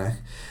Edwige Fenech,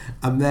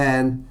 and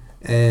then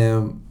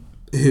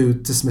who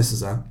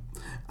dismisses her,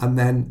 and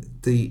then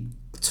the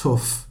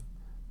tough,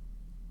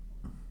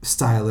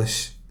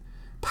 stylish,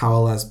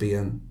 power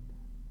lesbian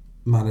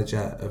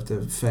manager of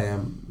the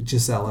firm,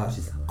 Gisela.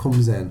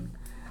 Comes in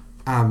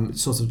and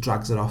sort of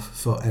drags her off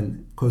for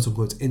an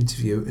quote-unquote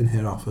interview in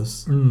her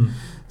office.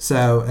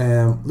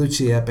 So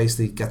Lucia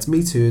basically gets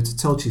Me Too'd,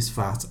 told she's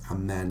fat,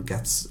 and then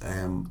gets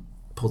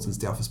pulled into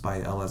the office by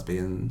a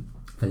lesbian.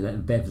 A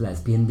bit of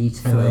lesbian Me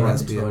Too.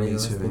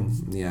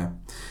 Yeah.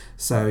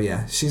 So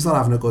she's not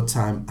having a good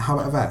time.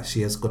 However,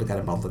 she is going to get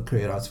a modelling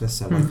career out of it,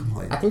 so why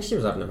complain? I think she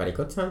was having a very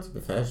good time, to be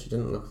fair. She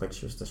didn't look like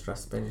she was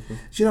distressed by anything.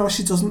 Do you know what?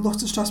 She doesn't look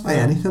distressed by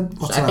anything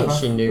whatsoever. I think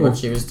she knew what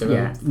she was doing.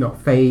 Yeah,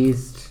 not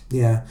phased.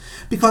 Yeah,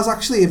 because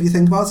actually, if you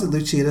think about it,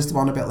 Lucia is the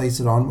one a bit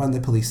later on when the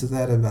police are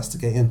there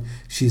investigating.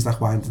 She's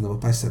like winding them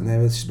up by sitting there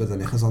with the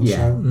knickers on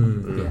show.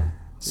 Yeah.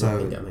 So I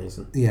think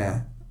amazing.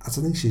 Yeah, I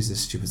don't think she's as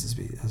stupid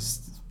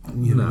as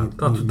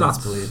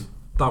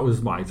that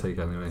was my take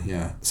anyway.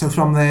 Yeah. So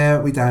from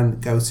there, we then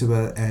go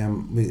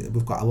to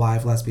we've got a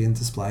live lesbian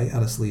display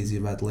at a sleazy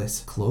red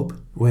lit club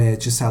where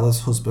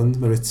Gisela's husband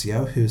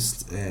Maurizio,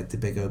 who's the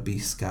big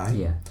obese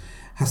guy,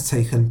 has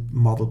taken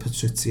model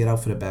Patrizia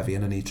out for a bevy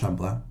and a knee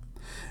trembler.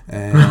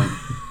 And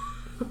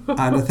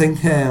I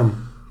think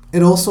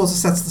it all sort of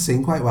sets the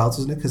scene quite well,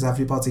 doesn't it? Because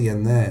everybody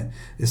in there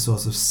is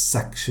sort of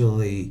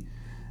sexually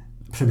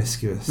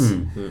promiscuous.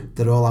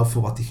 They're all out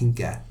for what they can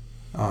get,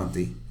 aren't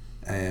they?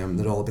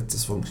 They're all a bit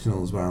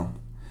dysfunctional as well.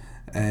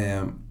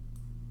 And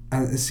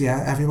it's,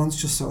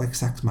 everyone's just so like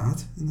sex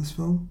mad in this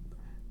film.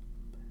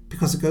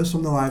 Because it goes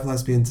from the live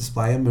lesbian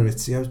display and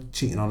Maurizio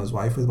cheating on his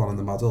wife with one of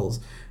the models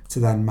to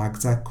then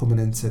Magda coming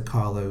into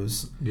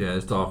Carlo's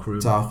his dark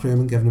room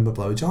and giving him a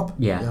blowjob.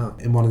 Yeah.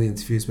 In one of the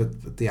interviews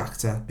with the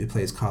actor who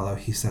plays Carlo,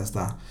 he says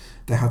that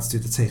they had to do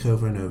the take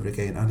over and over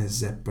again and his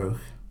zip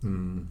broke.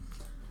 And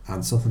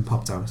something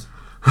popped out.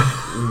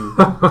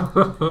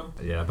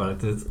 Yeah, but it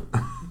did.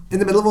 In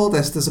the middle of all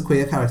this, there's a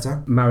queer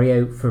character.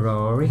 Mario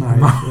Ferrari.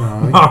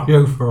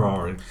 Mario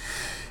Ferrari.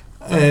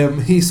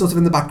 He's sort of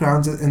in the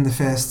background in the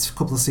first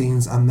couple of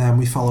scenes, and then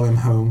we follow him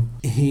home.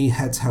 He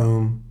heads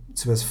home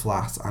to his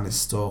flat and is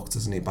stalked,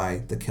 isn't he,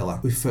 by the killer.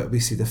 We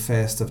see the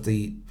first of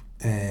the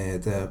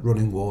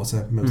running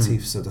water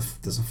motif, so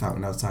there's a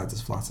fountain outside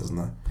his flat, isn't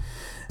there?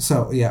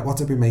 So, yeah, what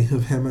did we make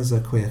of him as a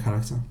queer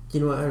character?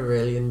 You know what I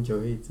really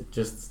enjoyed?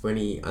 Just when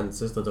he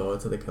answers the door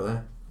to the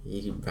killer,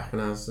 he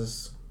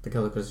recognises the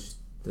killer because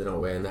they're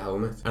not wearing the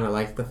helmet. And I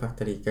like the fact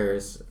that he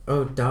goes,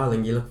 "Oh,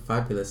 darling, you look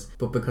fabulous."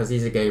 But because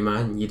he's a gay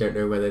man, you don't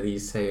know whether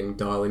he's saying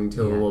darling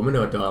to a woman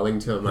or darling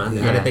to a man.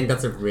 Yeah. And I think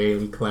that's a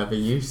really clever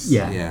use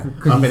of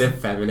an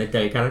effeminate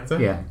gay character.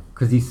 Yeah,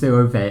 because he's so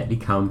overtly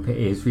camp, it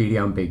is really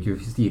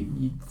ambiguous.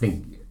 You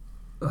think,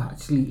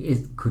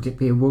 actually, could it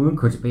be a woman?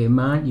 Could it be a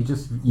man?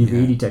 You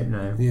really don't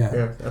know.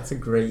 Yeah, that's a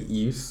great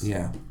use.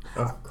 Yeah.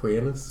 Of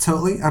queerness.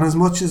 Totally. And as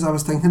much as I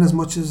was thinking, as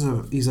much as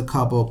he's a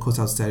cardboard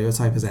cutout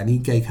stereotype as any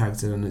gay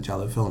character in a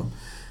Giallo film,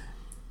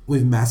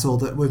 we've met all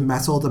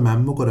the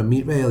men we're going to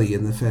meet really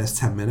in the first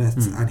 10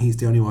 minutes, and he's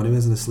the only one who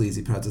isn't a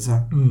sleazy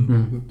predator.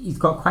 He's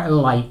got quite a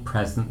light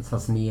presence,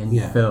 hasn't he, in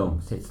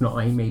films? It's not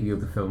like maybe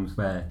other films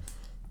where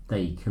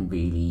they can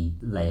really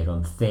lay it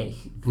on thick,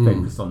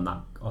 focus on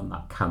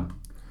that camp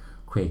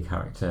queer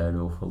character an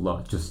awful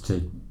lot,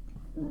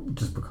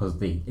 just because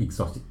the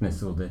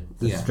exoticness or the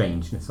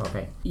strangeness of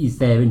it. He's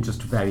there in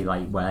just a very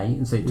light way,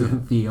 and so it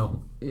doesn't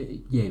feel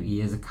he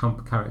is a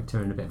camp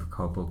character and a bit of a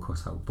cardboard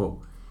cutout, but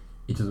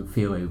it doesn't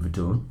feel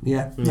overdone.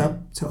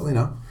 No, totally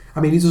not. I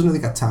mean, he doesn't really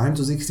get time,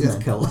 does he? Because he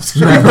gets killed.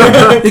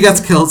 He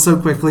gets killed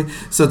so quickly.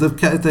 So the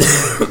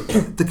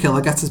killer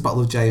gets his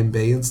bottle of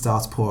J&B and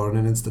starts pouring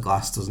it into the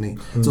glass, doesn't he?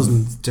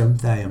 Don't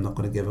they? I'm not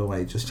going to give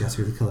away just yet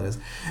who the killer is.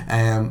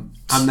 And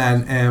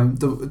then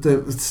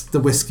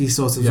the whiskey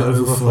sort of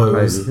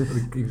overflows.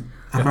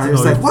 And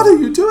Mario's like, "What are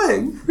you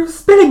doing? You're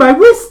spilling my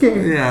whiskey!"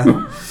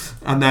 Yeah.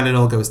 And then it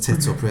all goes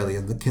tits up, really,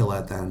 and the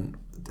killer then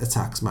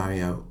attacks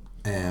Mario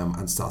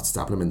and starts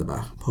stabbing him in the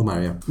back. Poor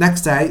Mario.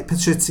 Next day,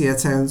 Patrizia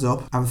turns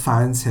up and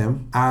finds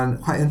him,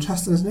 and quite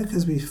interesting, isn't it?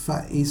 Because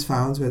he's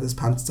found with his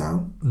pants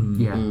down,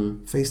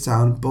 face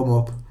down, bum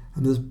up,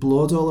 and there's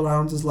blood all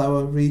around his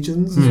lower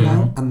regions as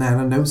well. And then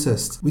I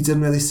noticed we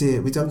didn't really see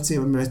it. We don't see it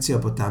with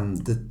Maurizio, but then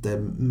the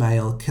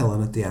male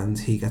killing at the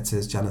end, he gets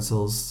his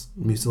genitals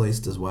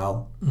mutilated as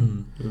well,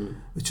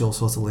 which all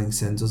sort of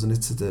links in, doesn't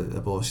it, to the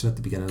abortion at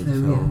the beginning of the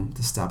film,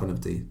 the stabbing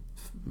of the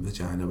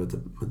vagina with the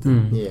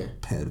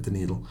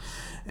needle.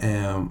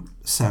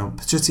 So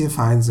Patrizia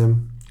finds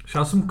him. She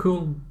has some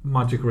cool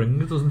magic ring,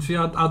 doesn't she?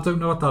 I don't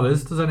know what that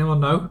is. Does anyone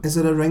know? Is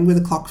it a ring with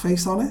a clock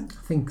face on it?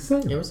 I think so.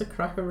 It was a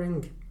cracker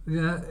ring.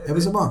 Yeah, it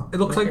was a what? It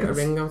looks like a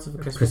ring out of a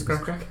Christmas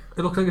cracker.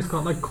 It looks like it's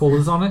got like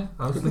colours on it.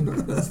 I was thinking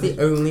that's the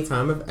only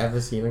time I've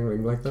ever seen a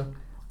ring like that.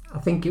 I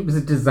think it was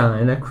a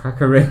designer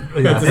cracker ring.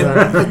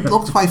 It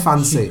looked quite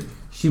fancy.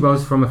 She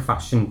was from a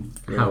fashion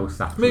house.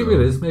 After maybe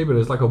it is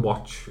like a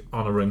watch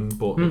on a ring,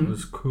 but it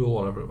was cool,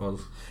 whatever it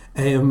was.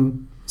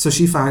 So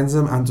she finds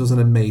him and does an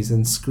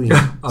amazing scream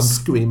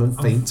and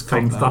faint.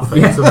 That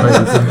faint's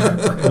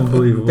amazing.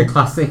 Unbelievable.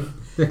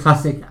 The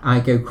classic I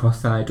go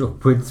cross-eyed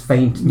upwards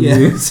faint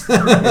news. Is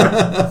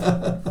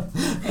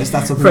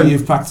that something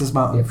you've practiced,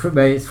 Martin?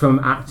 Yeah, it's from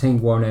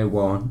Acting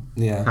 101.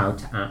 Yeah. How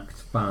to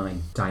Act by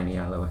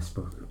Daniela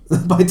Westbrook.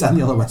 By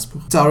Daniela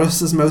Westbrook.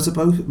 Doris's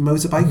motorbike.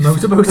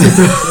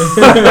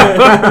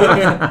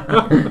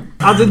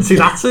 I didn't see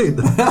that scene.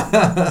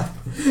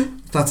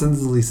 That's in the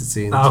deleted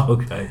scene. Oh,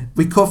 okay.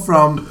 We go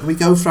from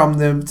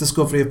the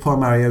discovery of poor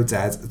Mario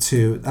dead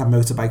to a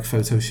motorbike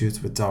photo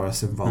shoot with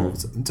Doris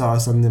involved.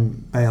 Doris and the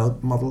male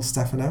model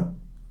Stefano.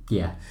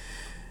 Yeah.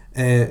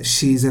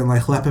 She's in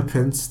like leopard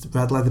print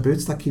red leather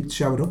boots that keep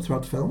showing up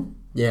throughout the film.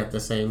 Yeah, the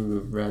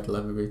same red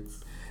leather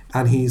boots.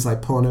 And he's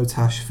like porno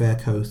tash fur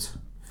coat.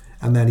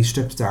 And then he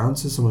strips down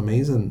to some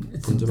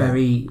amazing underwear.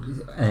 Very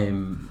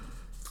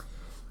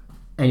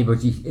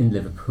anybody in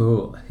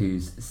Liverpool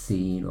who's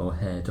seen or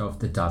heard of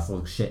the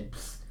Dazzle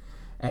Ships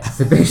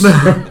exhibition,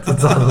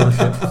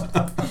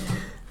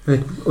 the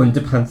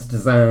underpants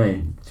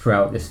design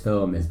throughout this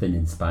film has been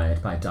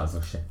inspired by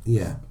Dazzle Ships.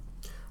 Yeah.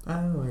 Oh,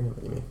 I know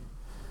what you mean.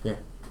 Yeah.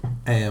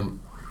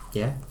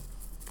 Yeah.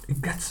 He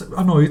gets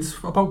annoyed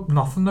about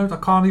nothing though. I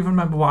can't even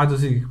remember why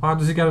does he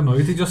get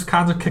annoyed. He just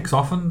kind of kicks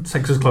off and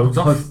takes his clothes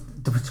off.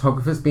 The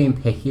photographer's being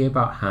picky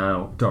about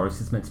how Doris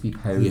is meant to be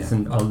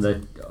posing on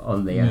the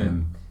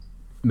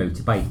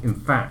motorbike. In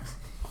fact,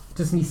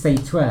 doesn't he say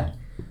to her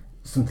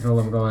something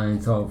along the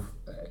lines of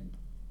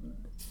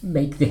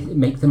make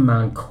the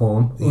man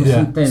come or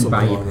something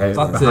by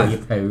how you're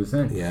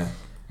posing? Yeah.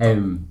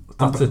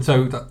 That's it.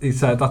 So he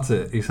said that's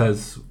it. He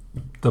says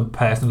the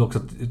person looks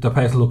at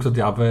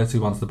the advert who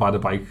wants to buy the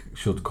bike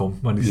should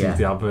come when he sees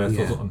the advert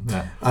or something.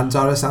 Yeah. And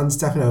Doris and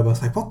Stefano are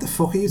both like, "What the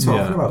fuck are you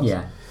talking about?"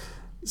 Yeah.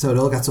 So it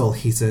all gets all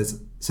heated.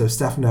 So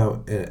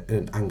Stefano,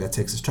 in anger,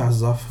 takes his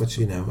trousers off, which,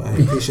 I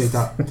appreciate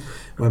that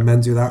when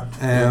men do that.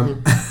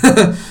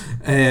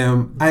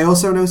 I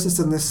also noticed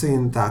in this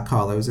scene that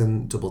Carlo's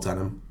in double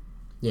denim.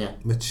 Yeah.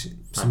 Which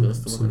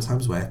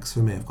sometimes works for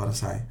me, I've got to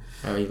say.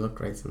 Oh, he looked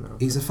great in that.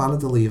 He's a fan of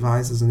the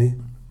Levi's, isn't he?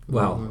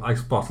 Well, I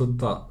spotted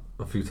that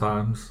a few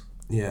times.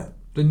 Yeah.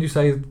 Didn't you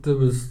say there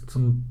was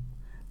some...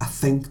 I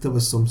think there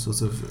was some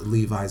sort of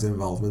Levi's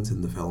involvement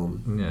in the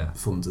film. Yeah.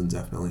 Funding,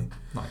 definitely.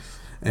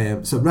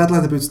 Nice. So red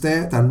leather boots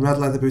there, then red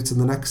leather boots in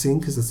the next scene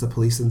because it's the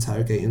police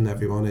interrogating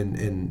everyone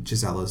in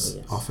Gisella's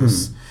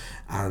office.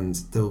 And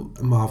the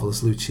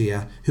marvellous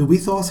Lucia, who we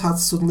thought had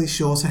suddenly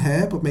shorter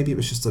hair, but maybe it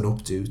was just an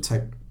updo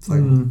type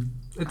thing.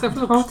 It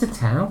definitely looks... Hard to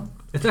tell.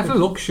 It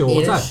definitely looks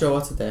shorter. It is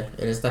shorter there.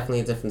 It is definitely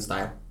a different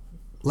style.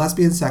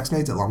 Lesbian sex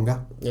made it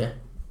longer. Yeah.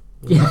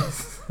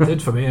 Yes.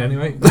 Did for me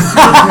anyway.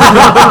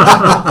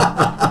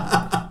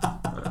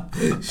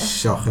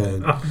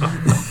 Shocking.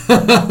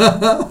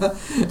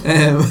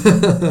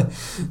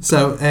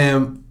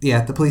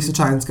 Yeah, the police are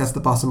trying to get to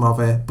the bottom of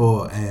it,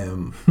 but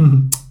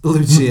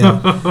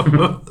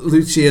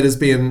Lucia is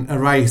being a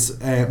right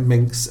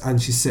minx,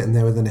 and she's sitting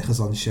there with the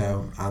knickers on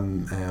show,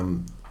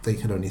 and they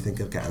can only think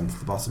of getting to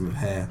the bottom of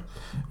her,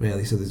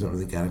 really, so they don't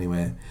really get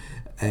anywhere.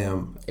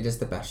 It is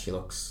the best she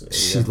looks.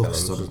 She looks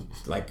stunning.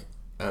 Like,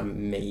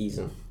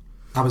 amazing.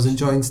 I was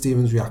enjoying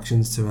Stephen's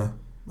reactions to her,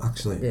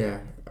 actually. Yeah.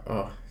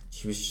 Oh,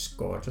 she was just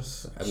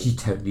gorgeous. She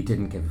totally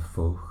didn't give a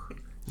fuck.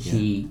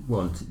 She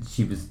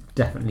was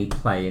definitely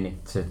playing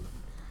it to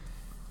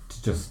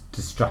just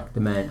distract the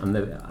men,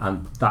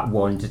 and that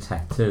one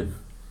detective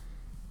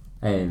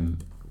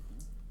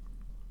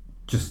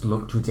just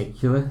looked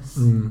ridiculous.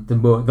 The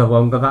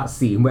longer that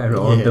scene went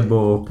on, the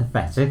more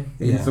pathetic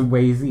in some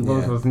ways he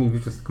was, wasn't he? He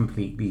was just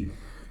completely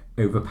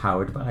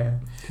overpowered by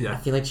her. I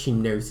feel like she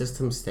noticed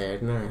him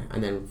staring at her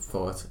and then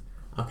thought,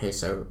 okay,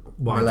 so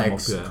my Wind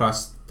legs them up,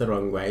 crossed the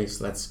wrong way,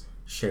 so let's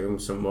show him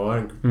some more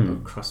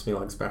and cross my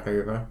legs back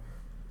over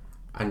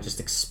and just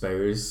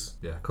expose.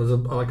 Yeah, because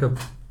like a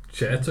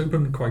shirt's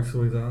open quite the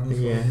way down as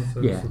well.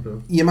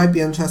 So You might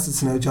be interested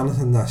to know,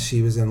 Jonathan, that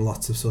she was in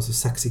lots of sort of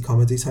sexy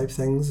comedy type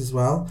things as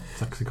well.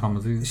 Sexy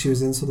comedy. She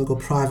was in something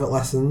called Private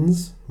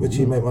Lessons, which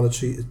you might want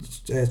to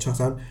track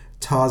down.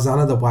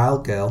 Tarzana the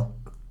Wild Girl.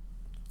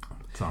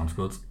 Sounds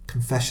good.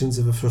 Confessions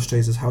of a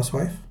Frustrated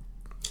Housewife.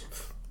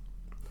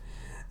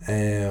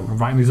 I'm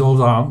writing these all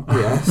down.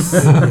 Yes,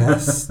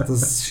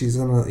 yes. She's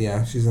in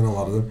a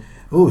lot of them.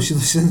 Oh,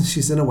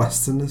 she's in a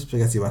western, a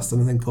spaghetti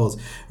western, I think, called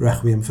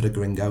Requiem for a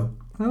Gringo.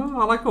 Oh,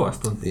 I like a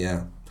western.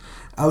 Yeah.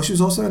 Oh, she was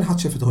also in Hot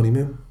Chick for the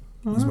Honeymoon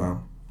as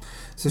well.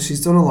 So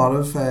she's done a lot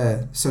of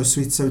So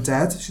Sweet, So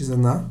Dead. She's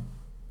in that.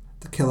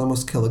 The Killer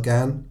Must Kill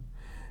Again.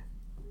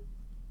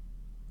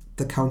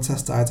 The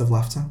Countess Died of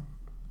Laughter.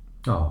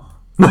 Oh.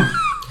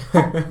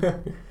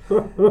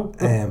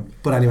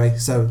 But anyway,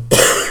 so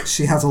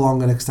she has a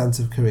long and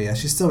extensive career.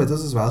 She's still with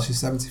us as well. She's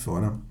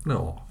 74 now.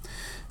 No.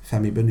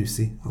 Femi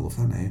Benusi. I love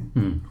that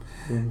name.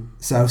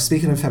 So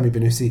speaking of Femi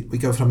Benusi, we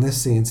go from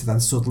this scene to then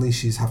suddenly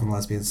she's having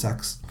lesbian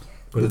sex.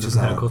 With a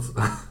different haircut.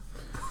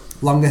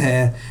 Longer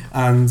hair,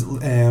 and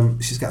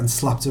she's getting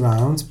slapped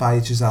around by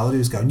Gisella,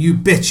 who's going, "You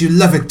bitch, you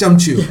love it,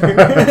 don't you?"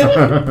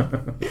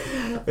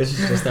 Which is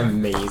just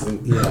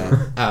amazing.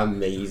 Yeah.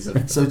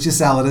 Amazing. So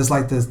Gisella is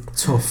like the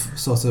tough,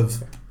 sort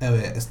of,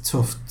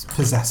 tough,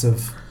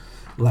 possessive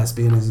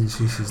lesbian, isn't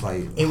she? She's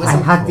like... I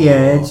had the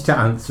urge to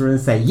answer and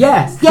say,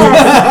 yes,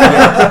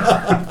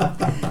 yes!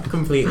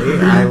 Completely.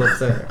 I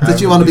loved it.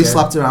 Did you want to be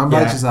slapped around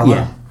by Gisella?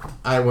 Yeah.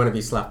 I want to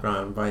be slapped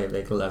around by a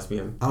big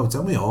lesbian. Oh,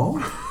 don't we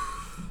all?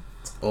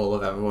 It's all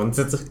I've ever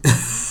wanted.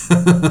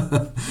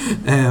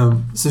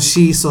 So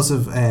she sort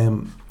of...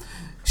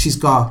 she's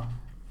got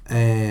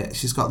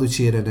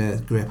Lucia in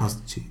a grip,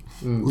 hasn't she?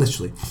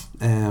 Literally.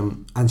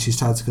 And she's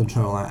tried to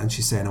control her, and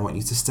she's saying, I want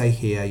you to stay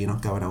here, you're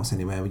not going out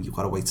anywhere, you've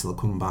got to wait till I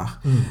come back.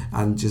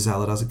 And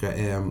Gisella has a great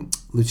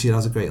Lucia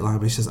has a great line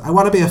where she says, I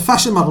want to be a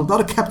fashion model,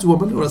 not a kept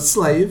woman or a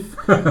slave.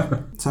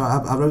 So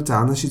I wrote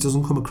down that she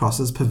doesn't come across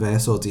as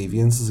perverse or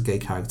deviant as a gay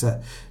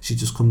character. She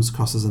just comes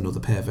across as another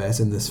pervert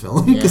in this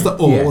film, because they're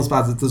all as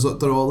bad,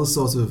 they're all as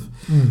sort of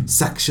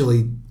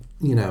sexually,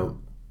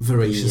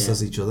 voracious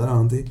as each other,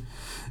 aren't they?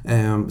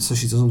 So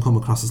she doesn't come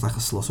across as like a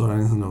slut or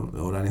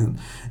anything.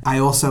 I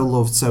also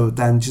loved, so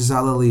then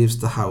Gisella leaves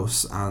the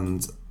house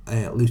and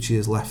Lucia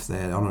is left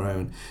there on her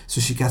own, so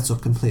she gets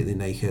up completely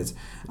naked,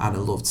 and I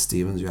loved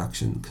Stephen's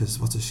reaction, because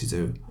what does she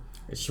do?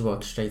 She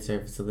walks straight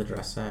over to the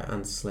dresser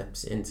and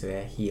slips into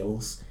her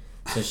heels,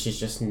 so she's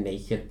just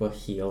naked but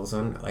heels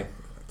on. Like,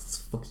 it's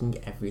fucking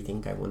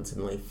everything I want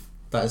in life.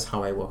 That is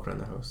how I walk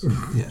around the house.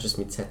 Just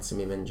me tits and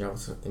me minge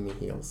out in my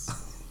heels.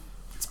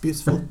 It's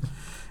beautiful.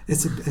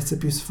 It's a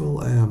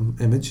beautiful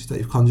image that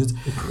you've conjured.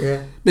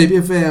 Yeah. Maybe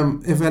if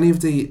any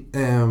of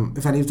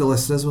the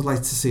listeners would like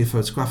to see a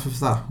photograph of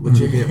that, would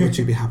you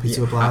be happy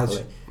to oblige?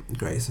 Happily.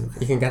 Great. Okay.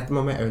 You can get them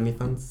on my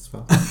OnlyFans as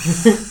well.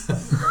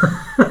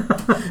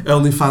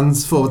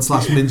 OnlyFans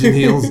 /Minging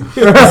Heels.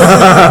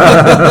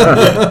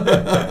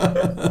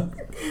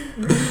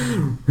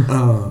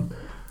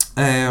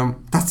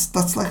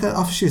 That's like an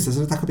offshoot,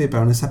 isn't it? That could be a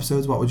bonus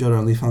episode. What would your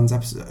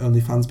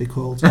OnlyFans be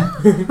called?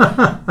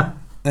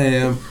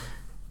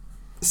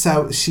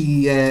 So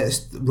she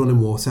running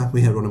water.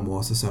 We hear running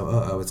water.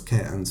 So it's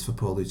curtains for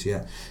poor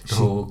Lucia.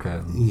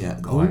 Curtains. Yeah.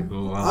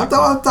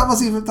 That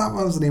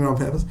wasn't even on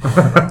purpose.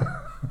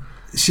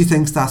 she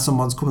thinks that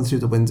someone's coming through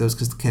the windows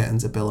because the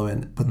curtains are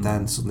billowing, but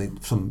then suddenly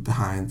from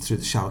behind, through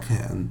the shower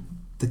curtain,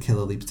 the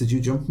killer leaps. Did you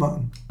jump,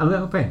 Martin? A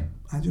little bit.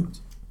 I jumped.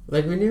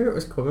 Like, we knew it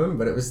was coming,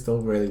 but it was still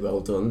really well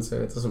done,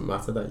 so it doesn't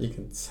matter that you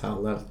can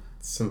tell that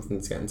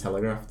something's getting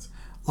telegraphed.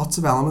 Lots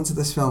of elements of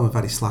this film are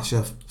very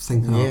slasher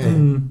thinking, Yeah.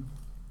 aren't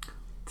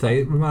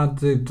Say,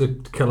 the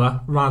killer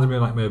reminded me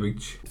of Nightmare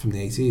Beach. From the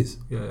 80s?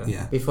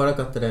 Yeah. Before I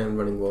got to the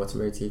running water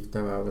motif,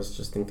 though, I was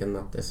just thinking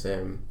that this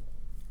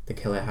the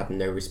killer had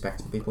no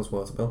respect for people's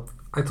water bill.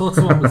 I thought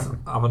someone was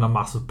having a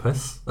massive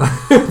piss. I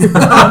was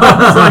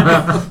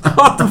like,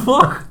 what the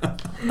fuck?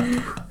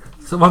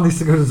 Someone needs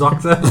to go to the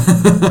doctor.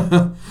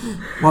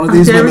 One of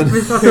these women.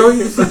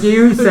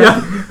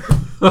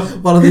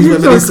 One of these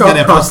women needs to get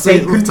a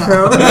prostate looked at.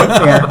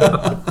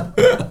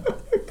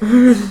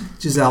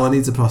 Gisella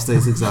needs a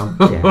prostate exam.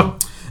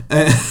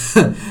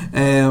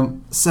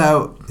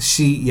 So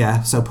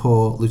so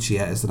poor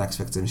Lucia is the next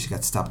victim. She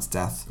gets stabbed to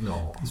death.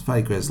 No. It's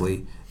very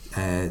grisly.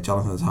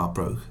 Jonathan's heart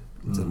broke,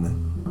 didn't it?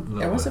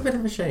 It was a bit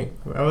of a shame.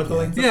 I would have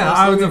liked the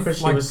I would have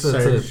she liked was so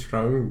to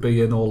strong.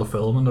 be in all the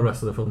film and the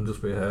rest of the film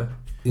just be her.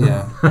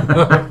 Yeah.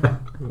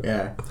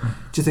 Yeah.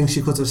 Do you think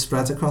she could have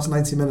spread across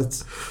 90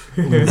 minutes?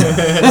 My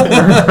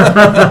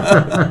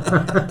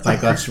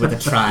God, she would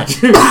have tried.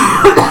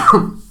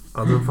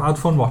 I'd have had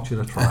fun watching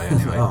her try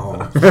anyway.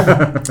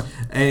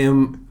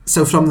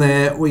 So from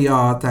there we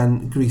are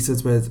then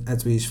greeted with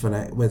Edwige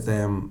with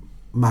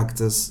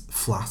Magda's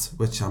flat,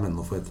 which I'm in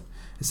love with.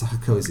 It's like a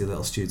cosy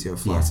little studio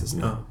flat, isn't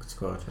it? Oh, it's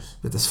gorgeous.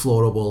 With this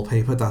floral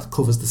wallpaper that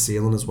covers the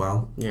ceiling as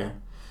well. Yeah.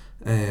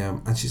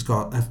 And she's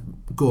got a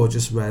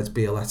gorgeous red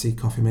Bialetti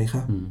coffee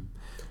maker,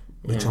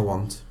 which I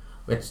want.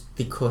 Which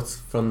they cut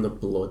from the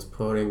blood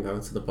pouring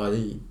out of the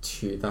body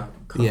to that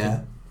coffee.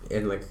 Yeah.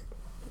 And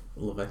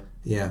love it.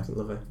 Yeah.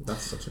 Love it.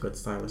 That's such a good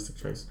stylistic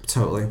choice.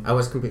 Totally. I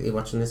was completely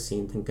watching this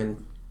scene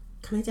thinking,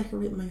 can I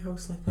decorate my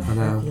house like that? I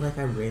know. I feel like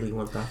I really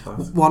want that flat.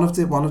 One of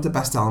the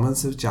best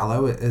elements of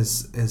Giallo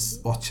is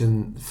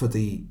watching for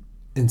the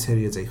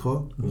interior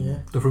decor.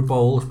 Yeah. The fruit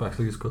bowl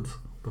especially is good.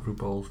 The fruit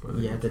bowl's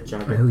very Yeah, good. the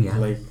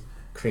jagged,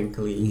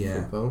 crinkly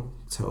fruit bowl.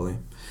 Totally.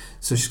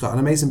 So she's got an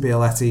amazing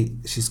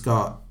Bialetti. She's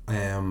got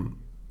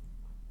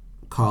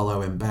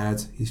Carlo in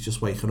bed. He's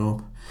just waking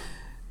up.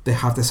 They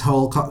have this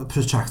whole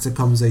protracted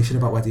conversation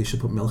about whether you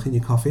should put milk in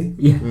your coffee.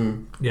 Yeah.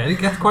 Yeah, he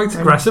gets quite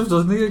aggressive,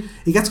 doesn't he?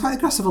 He gets quite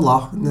aggressive a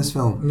lot in this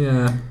film.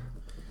 Yeah.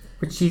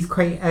 But she's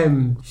quite,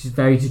 she's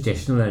very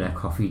traditional in her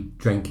coffee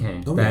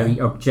drinking.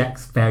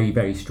 Objects very,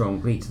 very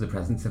strongly to the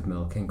presence of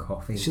milk in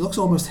coffee. She looks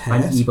almost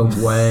hurt. And even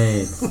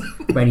worse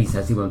when he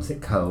says he wants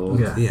it cold.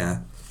 Yeah.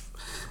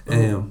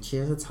 She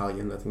is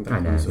Italian, I think I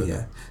that know. comes with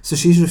Yeah. So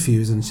she's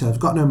refusing. She says, I've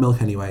got no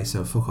milk anyway,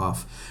 so fuck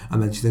off.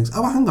 And then she thinks,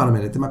 oh, hang on a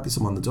minute, there might be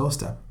someone on the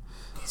doorstep.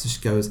 So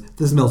she goes,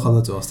 there's milk on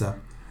the doorstep.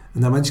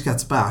 And then when she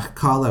gets back,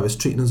 Carlo is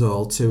treating us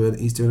all to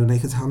he's doing a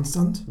naked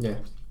handstand. Yeah.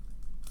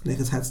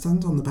 Naked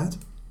headstand on the bed.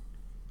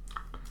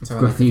 So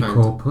Gruffy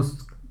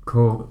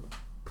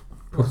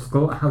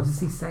corpuscle, how does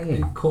he say it?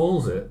 He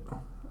calls it.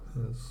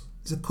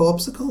 Is it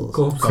corpuscles?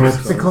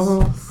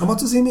 Corpuscles. And what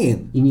does he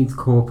mean? He means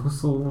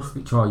corpuscles,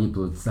 which are your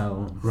blood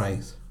cells.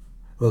 Right.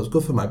 Well, it's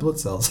good for my blood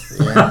cells.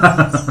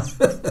 Yeah.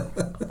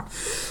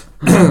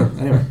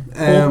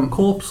 Anyway.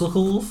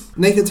 Corpuscles.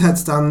 Naked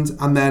headstand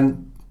and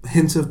then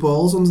hint of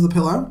balls under the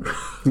pillow.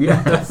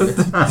 Yes.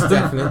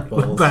 Definite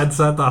balls. Ben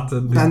said that,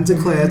 didn't he? Ben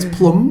declared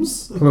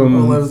plums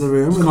all over the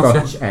room.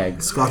 Scotch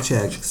eggs. Scotch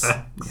eggs.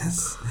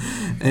 Yes.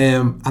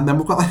 And then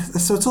we've got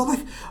so it's all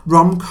like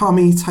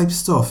rom-com-y type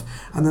stuff.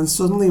 And then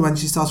suddenly when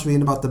she starts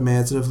reading about the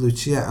murder of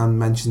Lucia and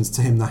mentions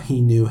to him that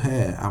he knew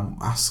her and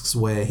asks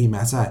where he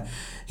met her,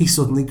 he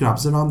suddenly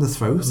grabs her on the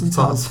throat and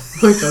tells...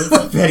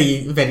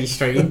 Very, very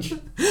strange.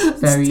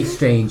 Very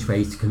strange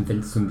way to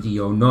convince somebody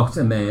you're not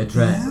a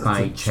murderer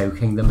by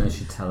choking them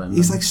as you're telling them.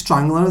 He's like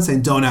strangling and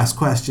saying, don't ask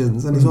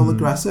questions, and he's all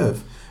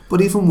aggressive.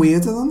 But even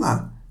weirder than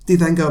that, they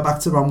then go back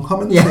to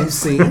rom-com in the same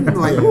scene, and they're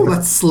like, oh,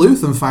 let's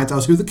sleuth and find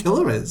out who the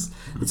killer is.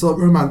 It's all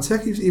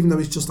romantic, even though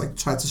he's just like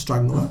tried to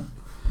strangle her.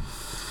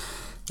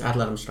 I'd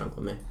let him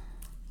strangle me.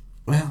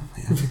 Well,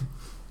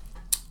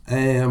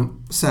 yeah.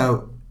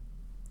 So,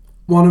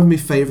 one of my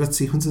favourite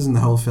sequences in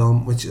the whole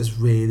film, which is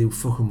really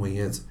fucking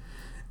weird,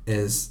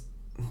 is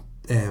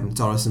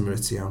Doris and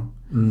Maurizio.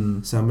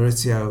 So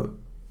Maurizio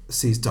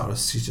sees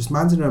Doris, she's just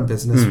minding her own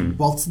business,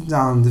 waltzing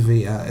down the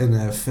via in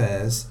her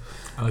furs.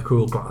 And her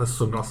cool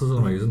sunglasses are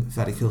amazing.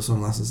 Very cool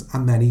sunglasses.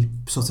 And then he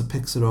sort of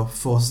picks her up,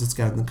 forces her to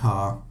get in the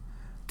car,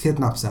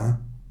 kidnaps her,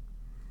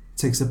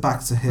 takes her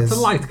back to his... It's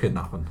a light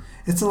kidnapping.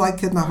 It's a light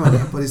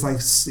kidnapping, but he's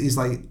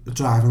like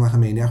driving like a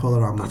maniac all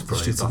around the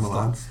streets of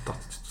Milan. That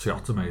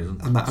shot's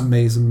amazing. And that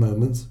amazing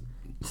moment.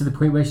 To the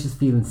point where she's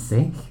feeling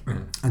sick.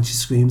 And she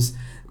screams,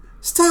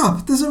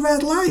 stop, there's a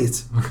red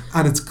light.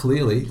 And it's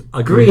clearly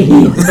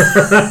green.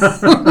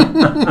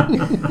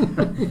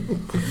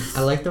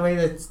 I like the way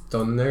that's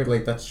done there.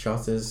 Like, that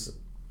shot is...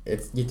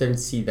 you don't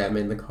see them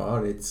in the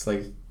car. It's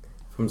like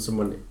from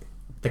someone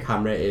the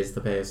camera is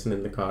the person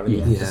in the car, and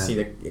you can just see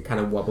it kind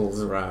of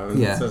wobbles around.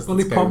 Yeah. As Well,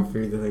 it's going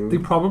through the thing. they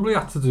probably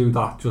had to do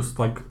that just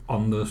like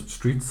on the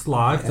streets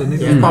live, didn't they?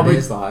 Yeah, probably, it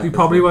is live, they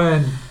probably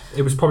weren't.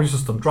 It was probably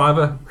just on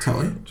driver,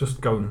 Totally.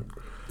 just going.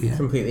 Yeah.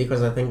 Completely,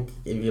 because I think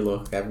if you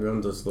look,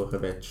 everyone does look a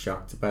bit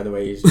shocked by the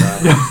way he's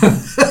driving.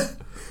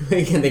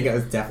 I think it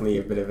was definitely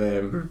a bit of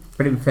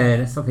But in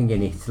fairness, I think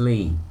in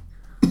Italy,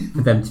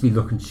 for them to be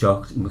looking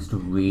shocked, it must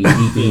have really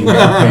been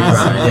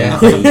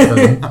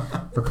driving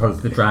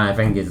because the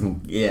driving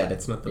isn't. Yeah,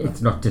 it's not.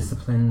 It's not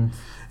disciplined.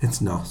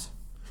 It's not.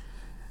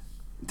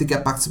 To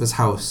get back to his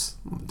house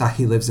that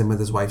he lives in with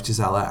his wife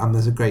Gisela, and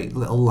there's a great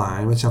little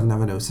line which I've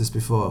never noticed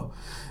before,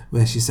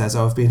 where she says,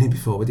 "Oh, I've been here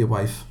before with your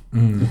wife."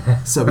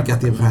 So we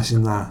get the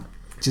impression that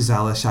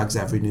Gisela shags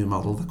every new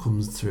model that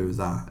comes through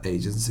that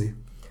agency.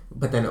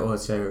 But then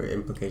also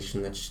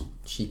implication that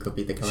she could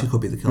be the killer. She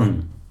could be the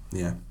killer.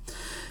 Yeah.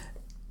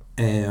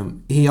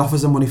 He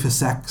offers her money for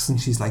sex,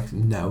 and she's like,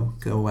 "No,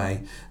 go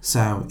away."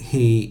 So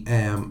he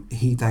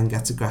then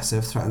gets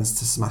aggressive, threatens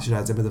to smash her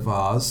head in with a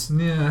vase.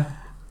 Yeah.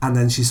 And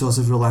then she sort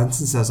of relents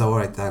and says, "Oh, all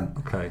right then."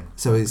 Okay.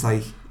 So he's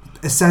like,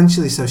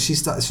 essentially, so she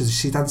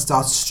then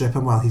starts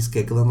stripping while he's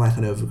giggling like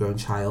an overgrown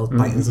child,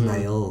 biting his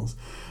nails,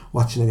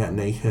 watching her get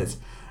naked,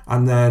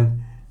 and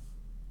then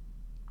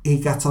he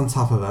gets on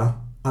top of her.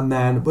 And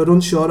then we're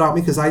unsure, aren't we?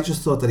 Because I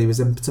just thought that he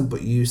was impotent,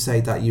 but you say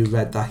that you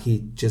read that he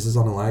jizzes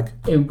on a leg.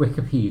 In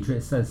Wikipedia,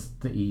 it says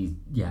that he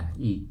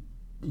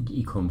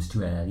comes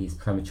too early. It's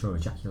premature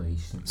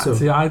ejaculation. So,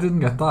 see, I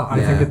didn't get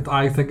that.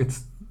 I think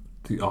it's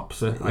the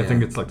opposite. I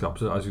think it's like the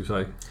opposite, as you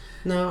say.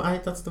 No,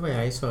 that's the way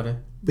I saw it.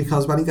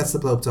 Because when he gets the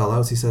blow up doll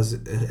out, he says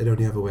it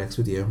only ever works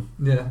with you.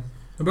 Yeah.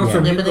 But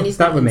then he's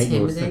not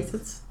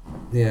intimidated.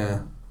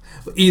 Yeah.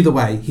 But either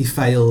way, he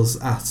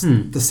fails at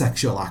the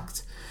sexual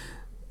act.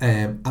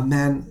 And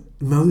then,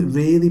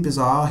 really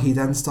bizarre, he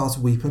then starts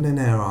weeping in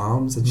her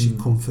arms and she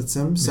comforts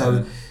him.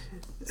 So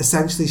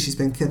essentially she's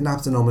been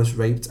kidnapped and almost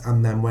raped,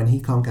 and then when he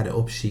can't get it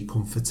up, she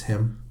comforts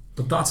him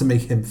to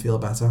make him feel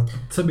better.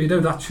 To me, though,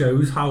 that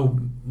shows how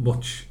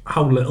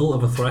little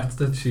of a threat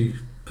that she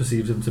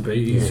perceives him to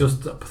be. He's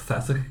just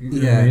pathetic,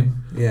 you know what I mean?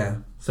 Yeah.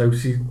 So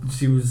she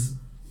was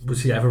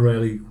she ever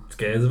really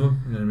scared of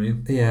him, you know what I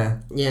mean? Yeah.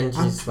 Yeah, and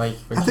she's like...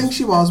 I think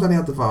she was when he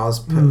had the vase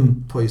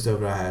poised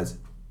over her head.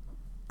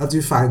 I do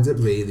find it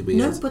really weird.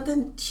 No, but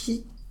then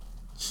she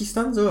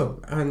stands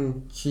up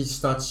and she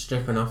starts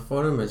stripping off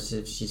for him as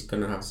if she's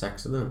going to have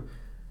sex with him.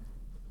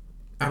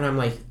 And I'm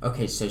like,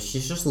 okay, so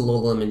she's just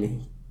lulling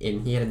him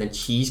in here, and then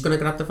she's going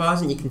to grab the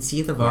vase, and you can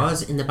see the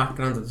vase in the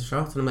background of the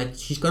shot, and I'm like,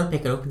 she's going to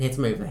pick it up and hit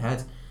him over the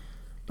head.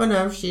 But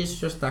no, she's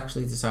just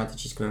actually decided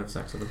she's going to have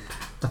sex with him.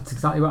 That's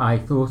exactly what I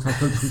thought. I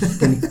thought she was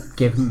just going to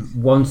give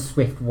him one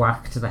swift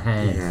whack to the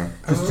head,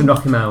 just to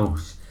knock him out.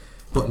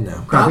 But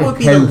no. That would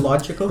be the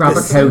logical. Grab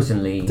a coat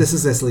and leave. This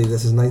is Italy.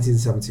 This is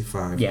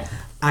 1975. Yeah.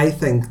 I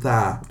think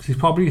that... She's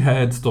probably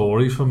heard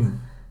stories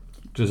from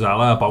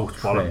Gisela about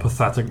what a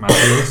pathetic man he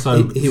is.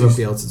 So he won't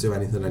be able to do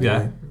anything anyway.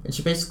 Yeah. And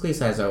she basically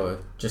says, oh,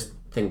 just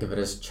think of it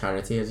as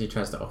charity, as he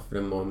tries to offer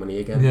him more money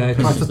again. Yeah, he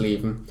tries to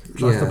leave him.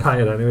 Tries to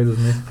pay it anyway,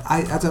 doesn't he?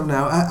 I don't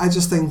know. I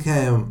just think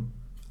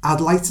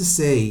I'd like to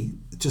see,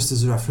 just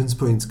as a reference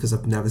point, because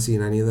I've never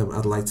seen any of them,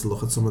 I'd like to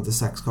look at some of the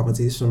sex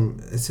comedies from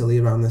Italy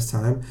around this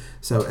time.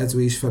 So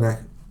Edwige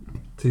Fenech,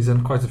 she's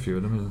in quite a few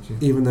of them, isn't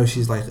she? Even though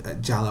she's like a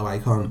Giallo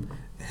icon,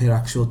 her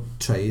actual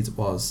trade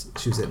was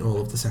she was in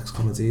all of the sex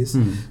comedies.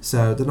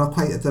 So they're not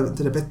quite, they're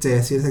a bit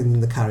dirtier, I think, than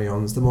the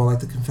Carry-Ons. They're more like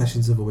the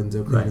Confessions of a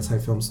Window Cleaner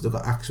type films. So they've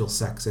got actual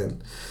sex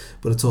in,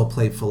 but it's all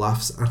played for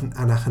laughs.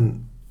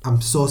 And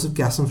I'm sort of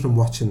guessing from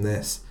watching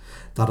this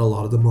that a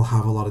lot of them will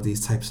have a lot of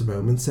these types of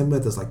moments in where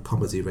there's like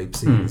comedy rape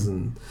scenes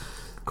and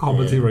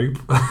comedy rape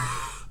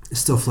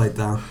stuff like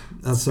that.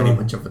 That's pretty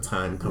much of a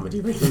time comedy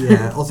rape.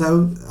 Yeah,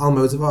 although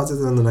Almodovar did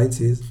it in the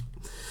 90s.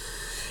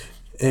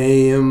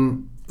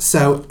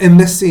 So in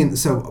this scene,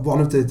 so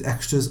one of the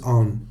extras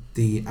on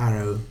the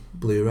Arrow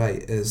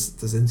Blu-ray is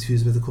there's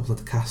interviews with a couple of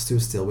the cast who are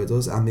still with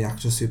us, and the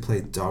actress who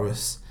played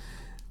Doris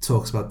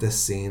talks about this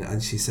scene,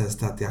 and she says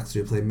that the actor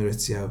who played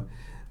Maurizio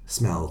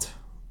smelled.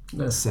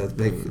 So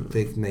the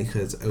big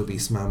naked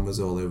obese man was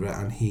all over it,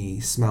 and he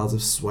smelled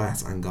of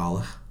sweat and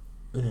garlic.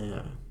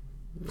 Yeah.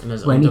 And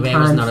his underwear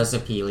was not as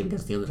appealing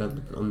as the other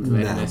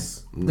underwear in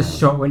this. The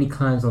shot when he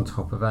climbs on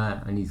top of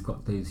her and he's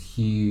got those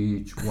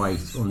huge white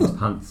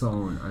underpants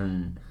on,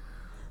 and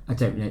I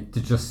don't know,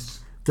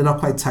 they're not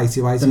quite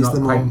tighty whities,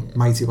 they're more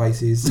mighty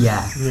whities.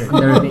 Yeah.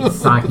 They're a bit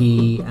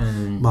saggy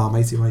and more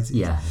mighty whities.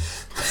 Yeah.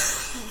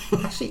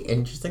 Actually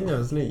interesting though,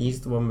 isn't it?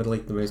 He's the one with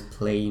like the most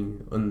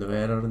plain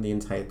underwear on in the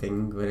entire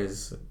thing,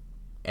 whereas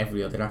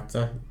every other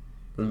actor,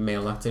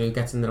 male actor who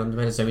gets in their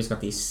underwear has always got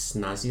these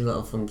snazzy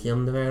little funky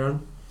underwear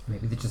on.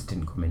 Maybe they just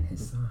didn't come in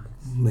his size.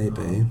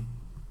 Maybe.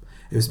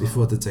 It was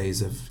before the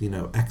days of,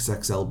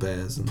 XXL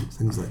bears and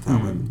things like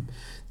that, when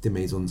they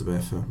made underwear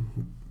for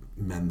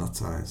men that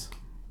size.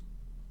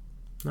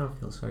 No, I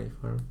feel sorry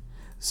for him.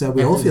 So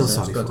we all feel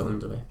sorry for him.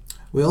 Underwear.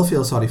 We all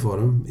feel sorry for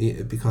him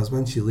because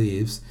when she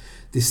leaves,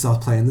 they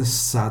start playing this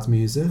sad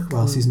music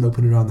whilst he's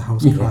moping around the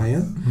house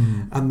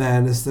crying. And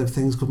then, as if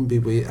things couldn't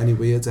be any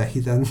weirder, he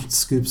then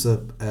scoops a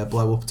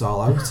blow-up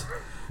doll out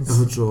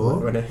of a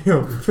drawer.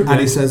 And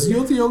he says,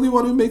 "You're the only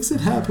one who makes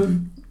it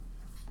happen."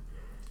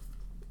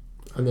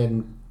 And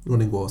then...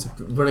 Running water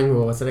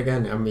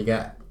again, and we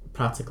get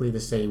practically the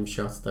same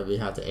shot that we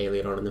had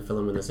earlier on in the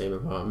film in the same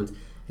apartment,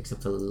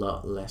 except a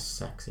lot less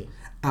sexy.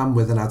 And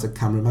with an added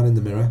cameraman in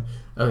the mirror.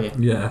 Oh, yeah.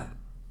 Yeah.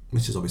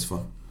 Which is always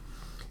fun.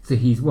 So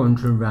he's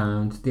wandering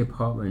around the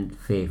apartment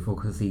fearful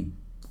because he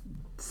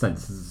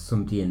senses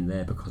somebody in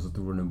there because of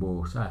the running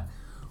water,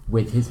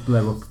 with his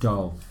blow-up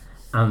doll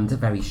and a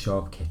very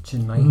sharp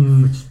kitchen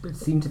knife, which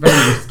seemed a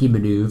very risky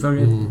manoeuvre.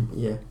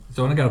 Yeah. Do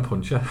you want to get a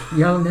puncher?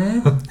 Yeah,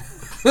 no.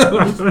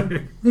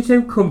 They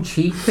don't come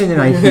cheap in the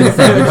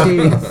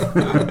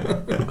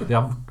 1970s. They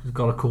have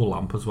got a cool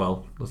lamp as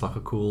well. There's like a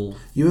cool...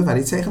 You were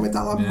very taken with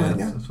that lamp, weren't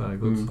you? It's very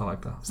good. I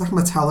like that. It's like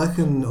metallic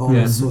and all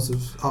sort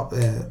of...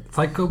 It's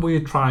like a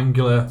weird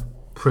triangular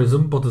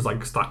prism, but there's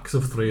like stacks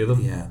of 3 of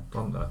them. Yeah.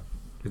 On there.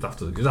 You'd have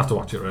to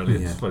watch it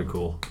really. It's very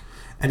cool.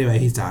 Anyway,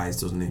 he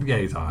dies, doesn't he? Yeah,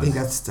 he dies. He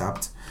gets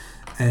stabbed.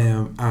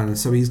 And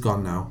so he's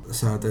gone now.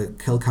 So the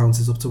kill count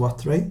is up to what,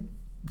 3?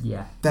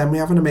 Yeah. Then we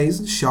have an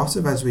amazing shot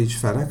of Edwidge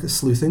Fenwick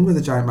sleuthing with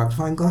a giant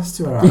magnifying glass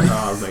to her eye.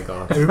 Oh my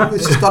god.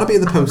 Which has got to be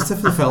in the poster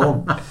for the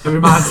film. It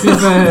reminds me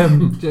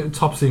of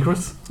Top Secret.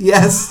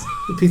 Yes,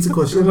 Peter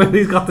Cushing. When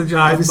he's got the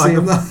giant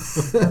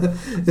that?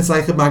 It's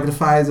like a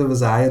magnifier of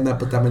his eye,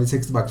 but then when he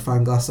takes the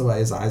magnifying glass away,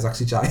 his eye's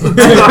actually giant.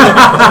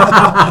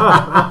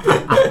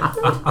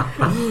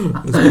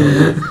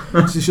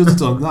 She should have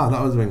done that.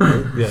 That would have been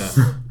great. Yeah.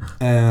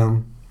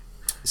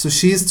 So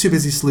she's too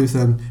busy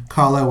sleuthing.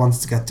 Carlo wants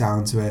to get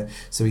down to it,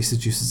 so he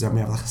seduces her.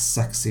 We have like a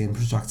sex scene,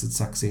 protracted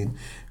sex scene.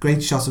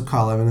 Great shot of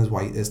Carlo in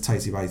his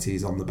tighty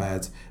whities on the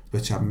bed,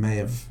 which I may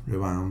have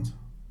rewound.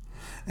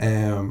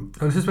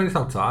 This is where he's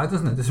outside,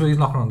 isn't it? This is where he's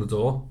knocking on the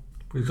door.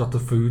 He's got the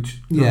food.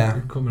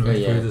 Coming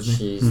with food, isn't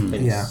he?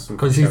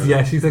 Because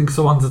she thinks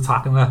someone's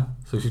attacking her,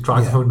 so she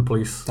tries to phone the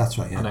police. That's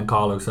right. Yeah. And then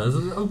Carlo says,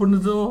 "Open the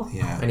door."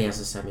 Yeah. And he has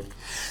a semi.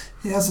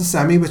 He has a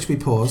semi, which we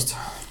paused.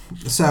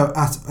 So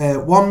at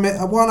 1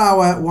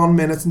 hour, 1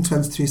 minute and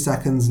 23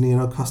 seconds,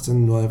 Nino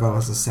Costanuovo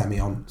has a semi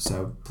on.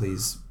 So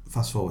please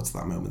fast forward to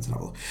that moment and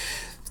have a look.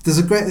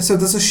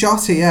 There's a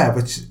shot here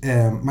which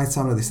might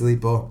sound really silly,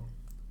 but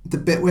the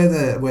bit where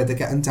they're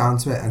getting down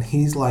to it and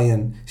she's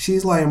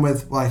lying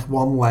with like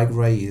one leg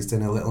raised in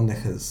her little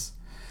knickers,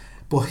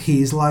 but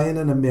he's lying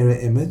in a mirror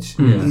image.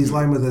 Yeah. He's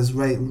lying with his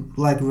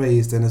leg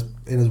raised in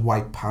his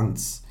white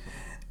pants.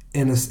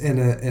 In a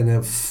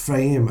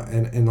frame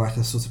in like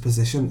a sort of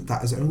position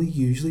that is only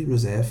usually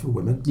reserved for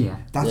women. Yeah.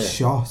 That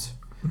shot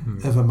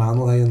of a man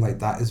laying like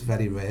that is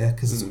very rare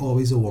because it's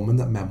always a woman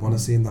that men want to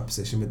see in that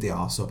position with the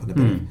arse up and a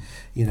bit.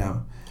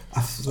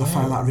 I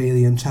find that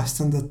really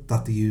interesting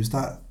that they use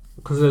that.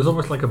 Because there's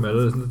almost like a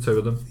mirror, isn't it, two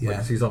of them? Yeah.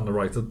 Like he's on the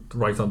right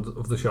end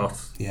of the shot.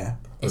 Yeah.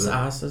 His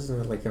ass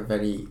isn't like a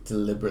very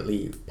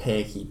deliberately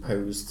perky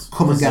posed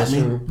come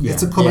position. And get me. Yeah.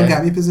 It's a come and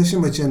get me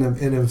position, which in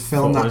a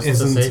film that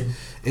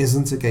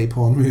isn't a gay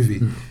porn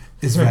movie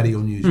is very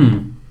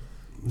unusual.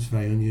 It's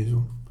very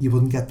unusual. You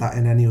wouldn't get that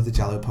in any other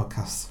Jello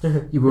podcast.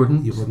 You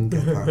wouldn't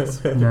get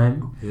that.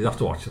 No. You'd have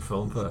to watch the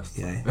film first.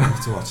 Yeah, you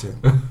have to watch it.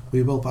 I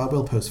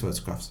will post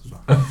photographs as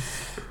well.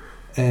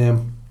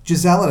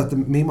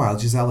 Meanwhile,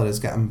 Gisela is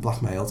getting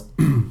blackmailed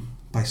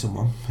by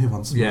someone who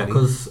wants some money. Yeah,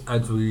 because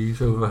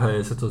Edwidge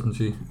overhears it, doesn't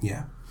she?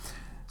 Yeah.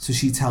 So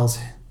she tells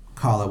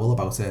Carlo all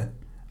about it,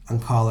 and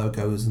Carlo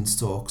goes and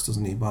stalks,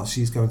 doesn't he? Well,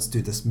 she's going to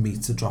do this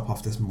meet to drop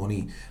off this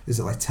money. Is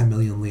it like 10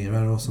 million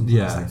lira or something?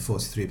 Yeah. It's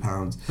like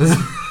 £43.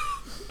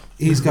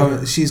 She's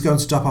going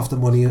to drop off the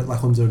money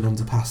like under an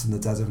underpass in the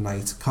dead of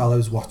night.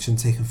 Carlo's watching,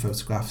 taking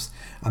photographs,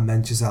 and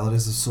then Gisela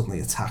is suddenly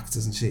attacked,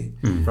 isn't she?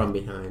 From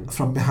behind.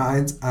 From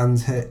behind,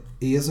 and her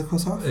ears are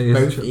cut off.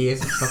 Both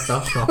ears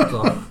are chopped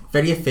off.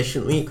 Very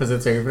efficiently, because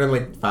it's over in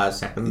like 5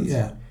 seconds.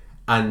 Yeah.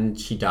 And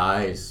she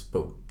dies,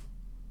 but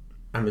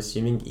I'm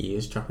assuming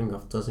ears chopping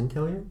off doesn't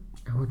kill you?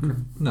 I wouldn't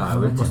have.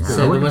 No, it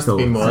must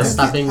be more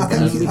stabbing.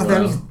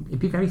 It'd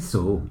be very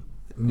sore.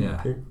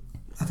 Yeah.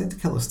 I think the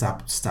killer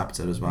stabbed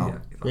her as well.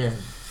 Yeah.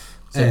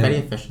 So very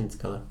efficient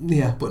killer.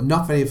 Yeah, but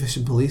not very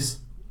efficient police.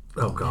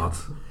 Oh God.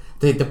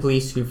 The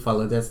police who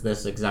followed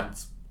this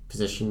exact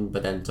position,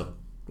 but then took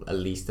at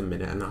least a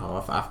minute and a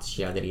half after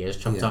she had her ears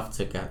chopped off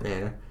to get near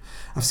her.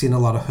 I've seen a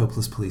lot of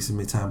hopeless police in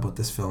my time, but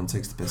this film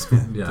takes the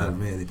biscuit. They're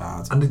really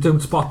bad. And they don't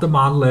spot the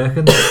man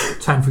lurking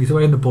 10 feet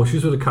away in the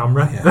bushes with a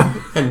camera. Yeah.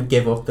 And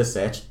give up the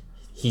search.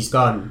 He's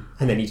gone,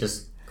 and then he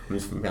just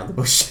comes from behind the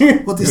bush.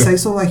 What they say,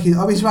 something like,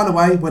 he's ran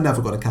away, we're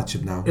never going to catch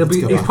him now.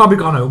 He's probably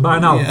gone home by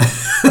now. Yeah.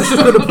 It's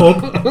just been a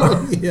pub.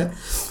 Yeah.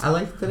 I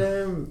like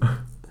the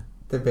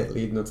bit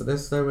leading up to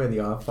this though, where they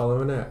are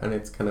following it, and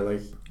it's kind of like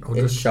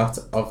it's shot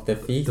of the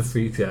feet. The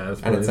feet, yeah.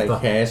 And it's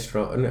like hair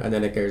strutting, and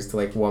then it goes to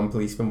like one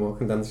policeman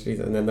walking down the street,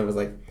 and then there was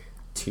like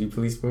 2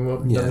 policemen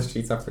walking down the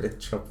street after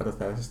it chopped for the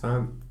first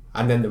time,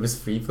 and then there was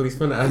 3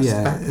 policemen. And I just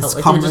felt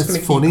like you were just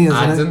going to keep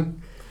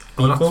adding.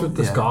 people. Oh, that's with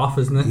the scarf,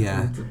 isn't it?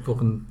 Yeah. The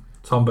fucking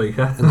Tom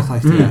Baker. It looks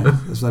like, yeah,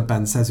 it's like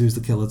Ben says, who's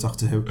the killer,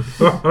 Doctor Who.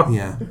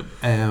 Yeah.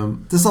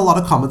 There's a lot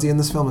of comedy in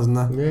this film, isn't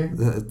there?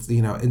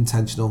 Yeah.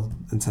 Intentional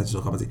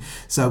comedy.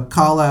 So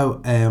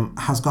Carlo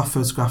has got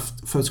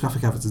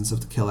photographic evidence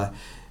of the killer,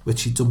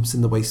 which he dumps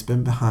in the waste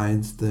bin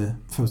behind the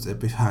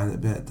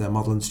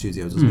modelling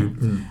studio, doesn't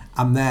he? Mm.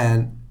 And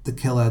then the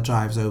killer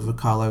drives over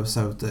Carlo,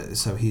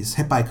 so he's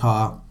hit by a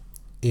car.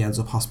 He ends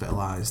up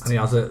hospitalised. And he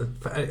has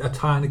a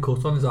tiny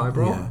cut on his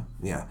eyebrow.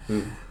 Yeah.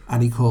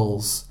 And he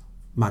calls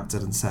Magda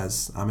and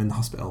says, I'm in the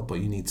hospital, but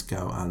you need to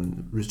go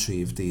and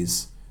retrieve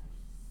these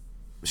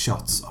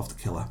shots of the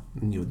killer,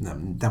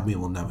 and then we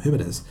will know who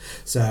it is.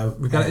 So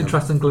we get an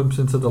interesting glimpse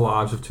into the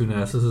lives of two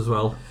nurses as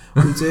well.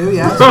 We do,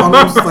 yeah. One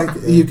of them's like,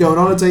 are you going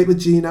on a date with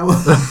Gino?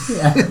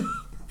 Yeah.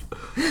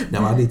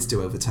 No, I need to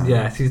do overtime.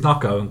 Yeah, he's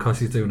not going because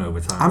he's doing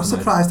overtime. I'm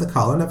surprised that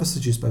Carlo never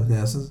seduced both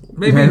nurses.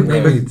 Maybe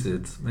he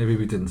did. Maybe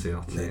we didn't see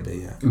that. Maybe,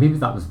 yeah. Maybe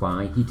that was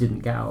why he didn't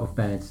get out of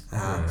bed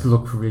to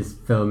look for his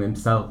film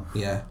himself.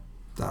 Yeah,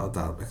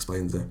 that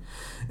explains it.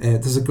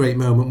 There's a great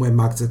moment where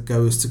Magda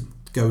goes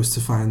to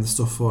find the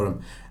stuff for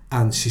him,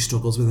 and she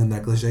struggles with a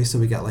negligee, so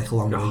we get like a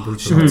long winded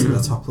shot of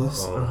her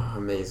topless. Oh,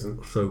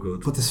 amazing. So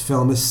good. But this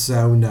film is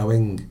so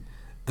knowing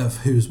of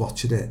who's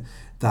watching it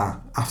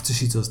that after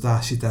she does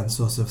that, she then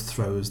sort of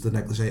throws the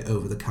negligee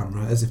over the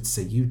camera as if to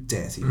say, you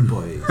dirty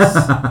boys.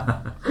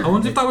 I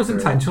wonder if that was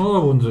intentional.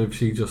 I wonder if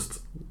she just,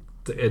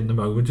 in the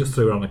moment, just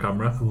threw it on the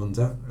camera. I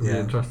wonder. It'd be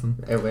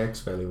interesting. It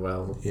works really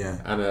well. Yeah.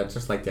 And I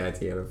just like the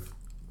idea of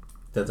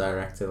the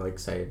director like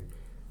saying,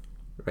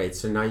 right,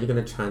 so now you're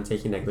going to try and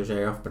take your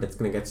negligee off, but it's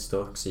going to get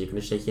stuck, so you're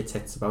going to shake your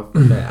tits about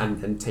with it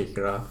and take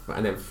it off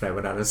and then throw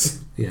it at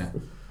us. Yeah,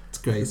 it's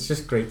great. It's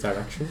just great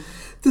direction.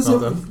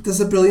 There's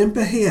a brilliant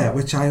bit here,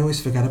 which I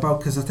always forget about,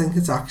 because I think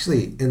it's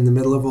actually in the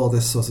middle of all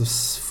this sort of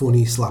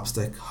funny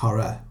slapstick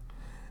horror.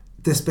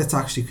 This bit's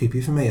actually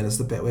creepy for me, and it's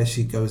the bit where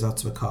she goes out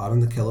to a car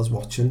and the killer's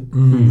watching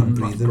and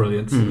breathing. That's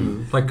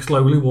brilliant. Like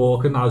slowly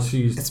walking as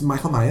she's... It's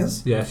Michael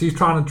Myers. Yeah, she's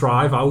trying to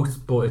drive out,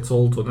 but it's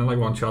all done in like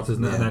one shot,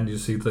 isn't it? And then you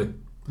see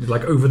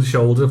like over the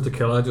shoulder of the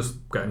killer just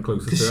getting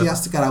closer to her. Because she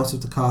has to get out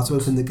of the car to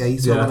open the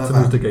gate or whatever. to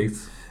move the gate.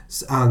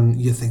 And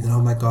you're thinking,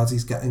 oh my god,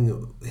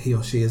 he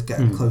or she is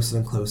getting closer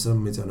and closer,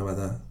 and we don't know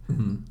whether...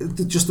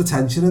 Just the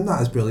tension in that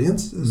is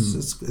brilliant.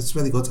 It's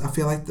really good. I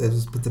feel like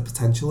there's the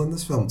potential in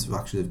this film to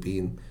actually have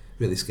been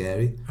really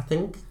scary. I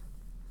think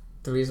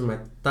the reason why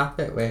that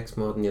bit works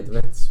more than the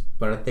other bits,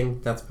 but I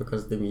think that's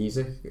because the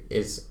music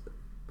is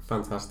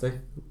fantastic,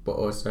 but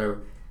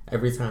also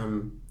every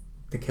time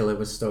the killer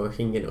was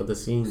stalking in other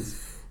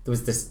scenes, there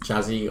was this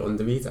jazzy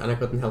underbeat, and I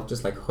couldn't help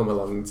just like hum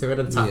along to it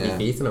and tap my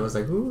feet, and I was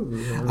like, ooh.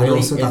 Really and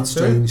also that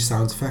strange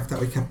sound effect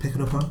that we kept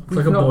picking up on.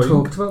 We've not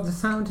talked about the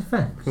sound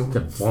effects. The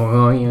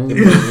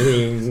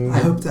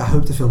I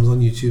hope the film's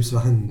on YouTube so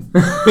I can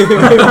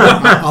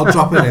I'll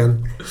drop it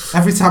in.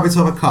 Every time we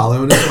talk about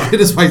Carlo and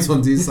his white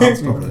undies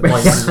sounds properly.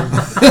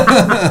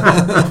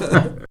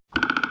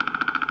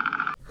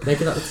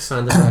 Maybe that was the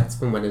sound effect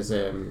from when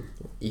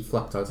he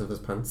flopped out of his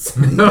pants.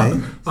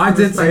 I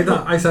did say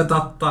that. I said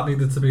that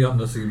needed to be on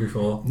the scene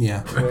before.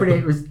 Yeah. But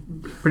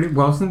it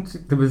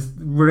wasn't. There was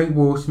running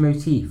water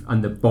motif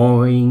and the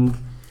boing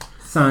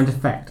sound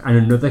effect and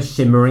another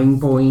shimmering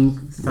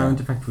boing sound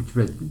effect, which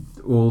were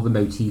all the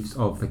motifs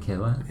of the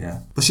killer. Yeah.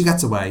 But she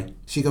gets away.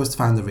 She goes to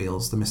find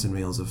the missing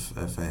reels of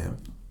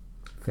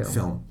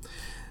film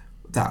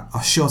that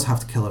are sure to have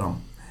the killer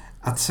on.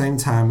 At the same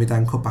time, we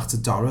then cut back to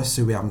Doris,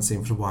 who we haven't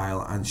seen for a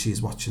while, and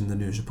she's watching the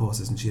news reports,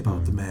 isn't she,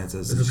 about the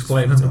murders. It's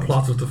explaining the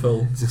plot of the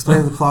film. It's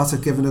explaining the plot,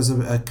 of giving us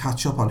a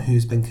catch-up on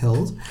who's been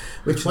killed.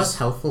 Which was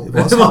helpful. It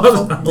was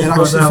helpful.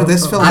 Actually, for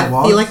this film, I it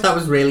was. feel like that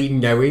was really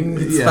knowing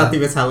that they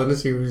were telling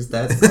us who was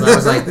dead. And I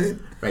was like,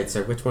 right,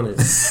 so which one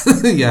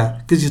is it?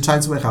 Yeah, because you're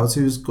trying to work out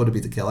who's going to be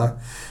the killer.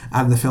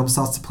 And the film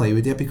starts to play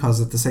with you,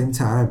 because at the same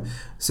time,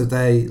 so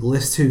they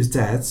list who's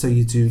dead, so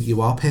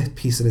you are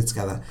piecing it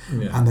together.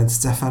 Yeah. And then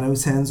Stefano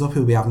turns up,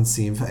 who we haven't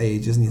seen for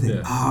ages, and you think,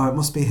 it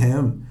must be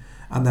him.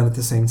 And then at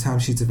the same time,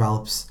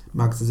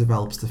 Magda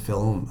develops the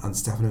film, and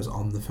Stefano's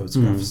on the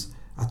photographs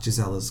at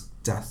Gisella's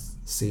death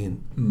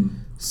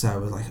scene. So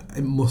we're like,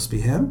 it must be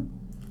him.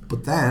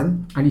 But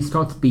then... And he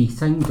starts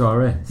beating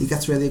Doris. He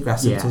gets really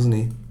aggressive, doesn't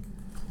he?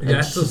 Yeah,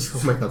 it does.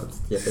 Oh my god.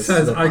 Yeah, it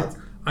says,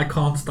 I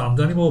can't stand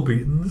any more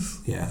beatings.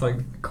 Yeah. It's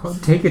like,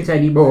 can't take it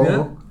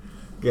anymore.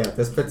 Yeah,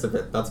 that's a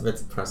bit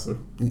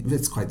depressing.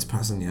 It's quite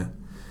depressing, yeah.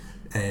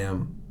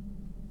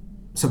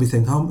 So we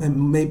think,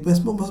 maybe this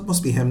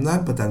must be him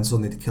then, but then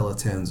suddenly the killer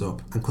turns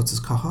up and cuts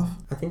his cock off.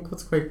 I think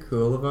what's quite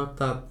cool about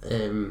that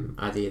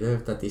idea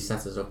that they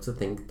set us up to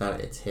think that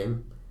it's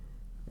him,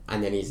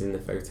 and then he's in the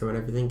photo and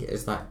everything,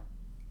 is that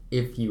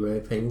if you were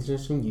paying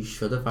attention, you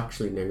should have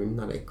actually known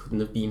that it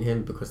couldn't have been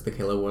him, because the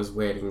killer was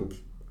wearing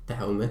the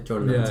helmet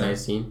during the entire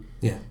scene.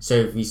 Yeah. So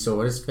if we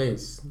saw his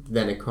face,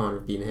 then it can't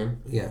have been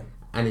him. Yeah.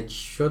 and it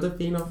should have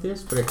been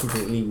obvious, but it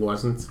completely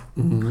wasn't.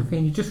 I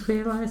think you just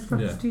realised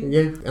that.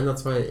 Yeah, and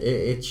that's why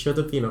it should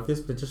have been obvious,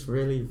 but it just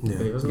really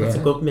wasn't. It's a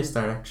good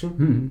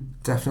misdirection.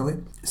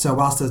 Definitely. So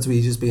whilst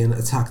Edwige's being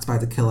attacked by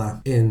the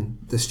killer in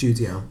the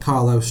studio,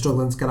 Carlo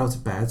struggling to get out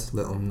of bed,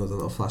 another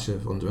little flash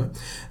of under it,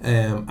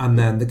 and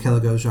then the killer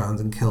goes round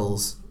and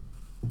kills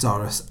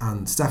Doris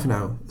and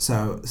Stefano.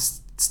 So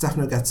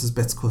Stefano gets his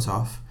bits cut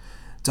off.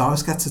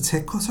 Doris gets a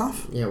tit cut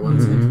off. Yeah, one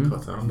tit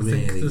cut off.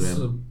 Really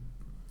grim.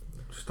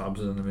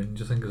 Stabs in the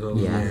minge, I think, as well.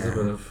 Yeah. There's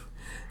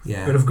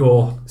a bit of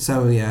gore.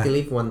 So yeah, you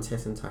leave one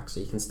tit intact so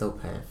you can still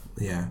pay it.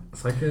 Yeah,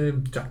 it's like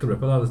Jack the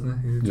Ripper, that,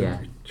 isn't it?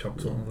 He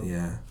chopped one of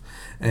them.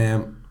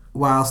 Yeah.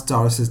 Whilst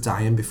Doris is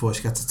dying, before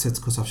she gets her tits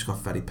cut off, she's got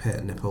very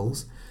pert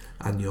nipples.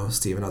 And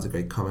Stephen had a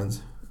great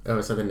comment. Oh,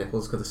 so the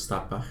nipples could have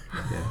stabbed back.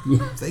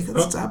 Yeah, they could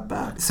stab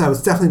back. So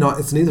it's definitely not.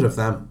 It's neither of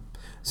them.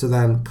 So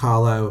then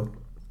Carlo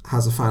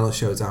has a final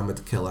showdown with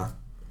the killer.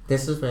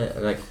 This is where,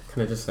 like,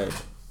 can I just say,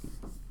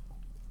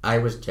 I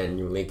was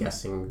genuinely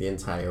guessing the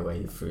entire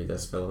way through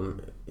this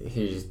film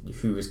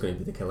who was going to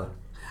be the killer.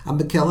 And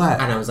the killer...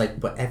 And I was like,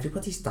 but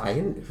everybody's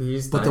dying.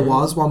 Who's dying? But there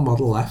was one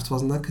model left,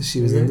 wasn't there? Because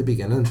she was in the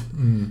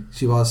beginning.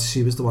 She was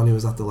the one who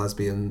was at the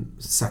lesbian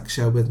sex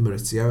show with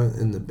Maurizio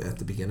at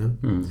the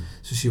beginning.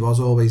 So she was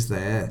always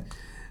there.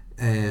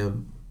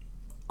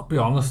 I'll be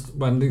honest,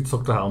 when they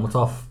took the helmet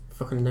off,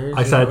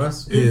 I said,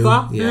 who's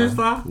that? Who's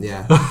that?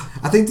 Yeah.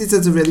 I think they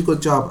did a really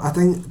good job. I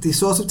think they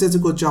sort of did a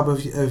good job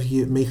of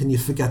you making you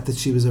forget that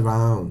she was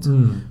around.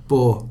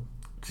 But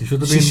she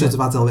should have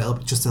had a little,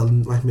 just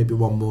like maybe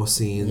one more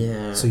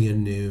scene, so you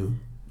knew.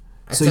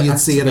 So you'd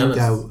see her and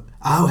go,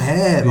 oh,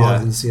 her!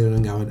 Rather than see her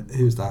and going,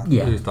 who's that?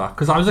 Yeah. Who's that?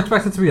 Because I was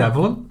expecting it to be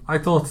Evelyn. I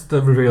thought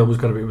the reveal was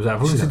going to be it was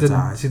Evelyn.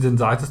 She didn't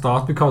die to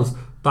start, because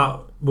that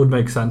would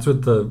make sense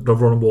with the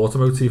running water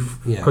motif,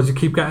 because you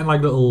keep getting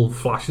like little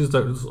flashes,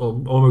 that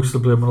almost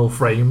subliminal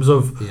frames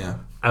of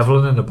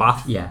Evelyn in the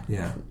bath.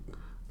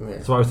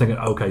 So I was thinking,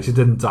 okay, she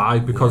didn't die,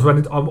 because when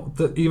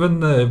even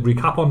the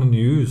recap on the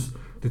news,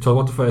 they talk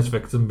about the first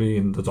victim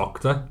being the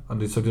doctor,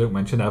 and they don't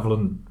mention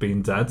Evelyn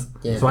being dead.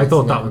 So I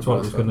thought that was what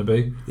it was going to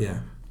be.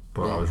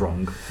 But I was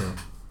wrong. So.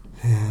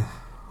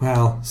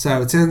 Well,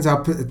 so it turns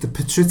out the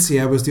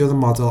Patrizia was the other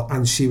model,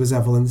 and she was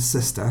Evelyn's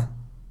sister.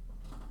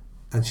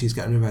 And she's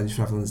getting revenge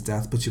for Evelyn's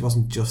death, but she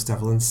wasn't just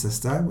Evelyn's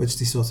sister, which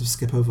they sort of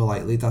skip over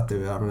lightly, that they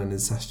were having an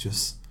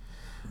incestuous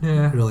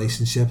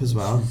relationship as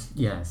well.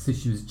 So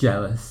she was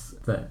jealous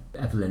that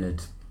Evelyn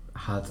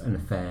had an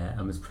affair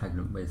and was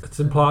pregnant with. It's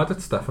implied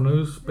it's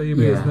Stefano's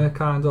baby, isn't it?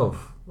 Kind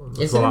of.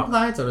 Is it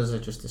implied, or is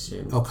it just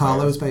assumed? Oh,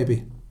 Carlo's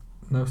baby.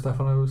 No,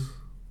 Stefano's.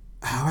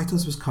 Oh, I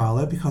thought it was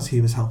Carlo, because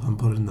he was helping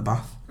put it in the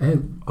bath.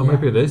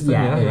 Maybe it is.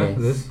 Then, it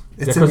is.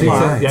 It's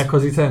implied.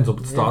 Because he turns up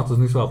at the start,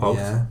 doesn't he? Swap out.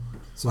 Yeah.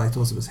 So I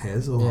thought it was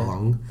his all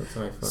along. That's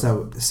what I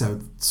thought. So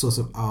sort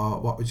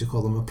of what would you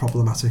call him, a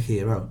problematic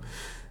hero.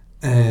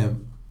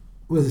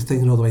 We're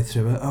thinking all the way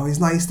through it, oh, he's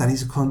nice, then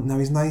he's a cunt, no,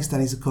 he's nice, then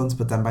he's a cunt,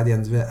 but then by the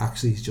end of it,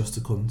 actually he's just a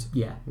cunt.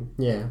 Yeah.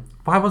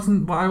 Why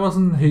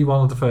wasn't he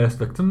one of the first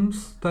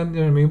victims then,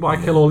 you know what I mean? Why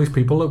kill all these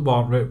people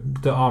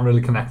that aren't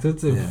really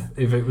connected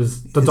if it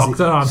was the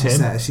doctor and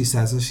him? She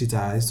says as she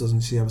dies,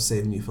 doesn't she? I was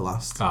saving you for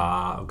last.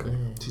 Okay.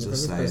 She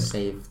just says.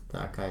 Save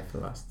that guy for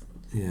last.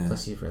 Yeah.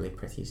 Plus he's really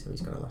pretty, so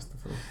he's going to last the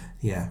film.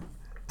 Yeah.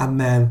 And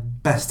then,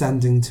 best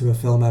ending to a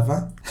film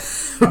ever.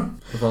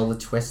 With all the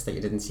twists that you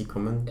didn't see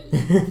coming.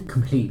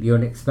 Completely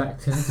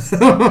unexpected.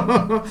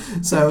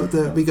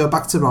 So we go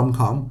back to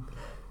rom-com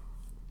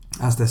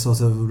as they're sort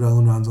of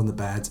rolling around on the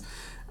bed,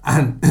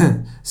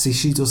 and see,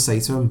 she does say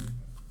to him,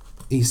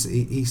 he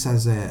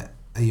says, are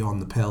you on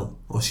the pill?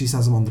 Or she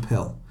says, I'm on the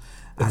pill.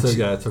 It's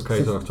okay,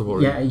 you don't have to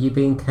worry. Yeah, are you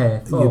being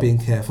careful? You're being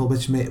careful,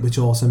 which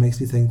also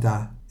makes me think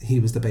that he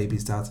was the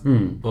baby's dad.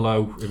 Well,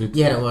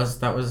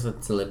 that was a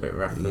deliberate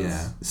reference.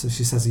 Yeah. So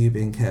she says, are you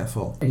being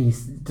careful? And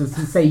does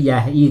he say,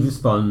 yeah? He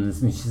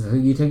responds, and she says, oh,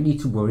 you don't need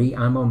to worry,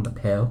 I'm on the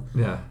pill.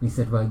 Yeah. And he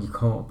said, well, you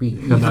can't be.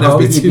 You can't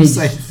be too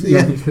safe.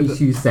 You be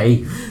too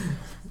safe.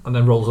 And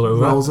then rolls her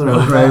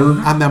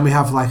over. And then we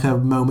have like a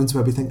moment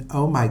where we think,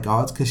 oh my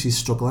god, because she's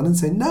struggling, and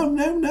saying,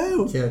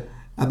 no. Yeah.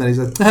 And then he's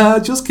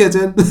like, just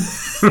kidding.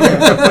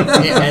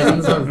 It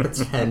ends on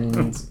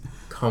pretend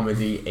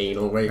comedy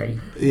anal rape.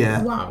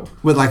 Yeah. Wow.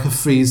 With like a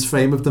freeze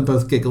frame of them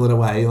both giggling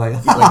away,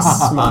 like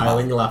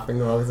smiling, laughing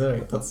about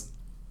it. That's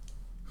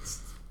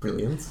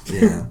brilliant.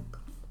 Yeah.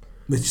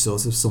 Which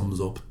sort of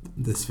sums up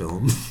this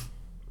film.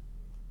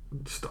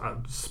 Just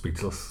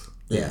speechless.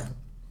 Yeah.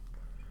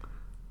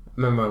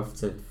 My mouth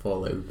did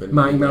fall open.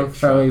 My mouth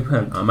fell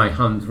open and my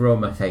hands were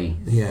on my face.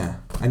 Yeah.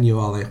 And you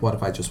are like, what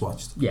have I just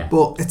watched? Yeah.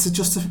 But it's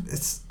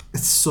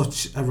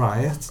such a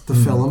riot. The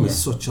film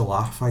is such a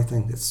laugh, I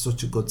think. It's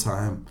such a good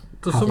time.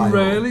 There's some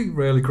really,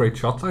 really great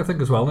shots, I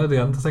think, as well near the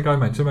end. I think I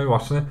mentioned when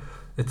watching it.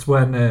 It's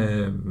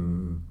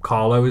when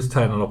Carlo is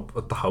turning up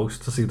at the house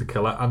to see the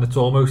killer, and it's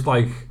almost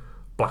like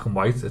black and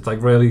white. It's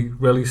like really,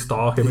 really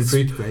stark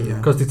imagery.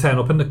 Because they turn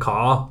up in the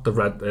car, the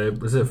red,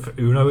 is it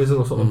Uno, is it,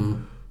 or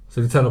something? So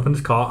they turn up in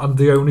this car, and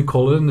the only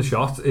colour in the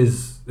shot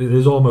is it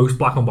is almost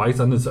black and white,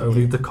 and it's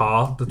only the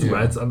car that's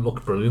red and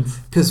looks brilliant.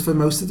 Because for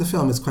most of the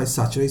film, it's quite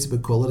saturated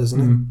with colour,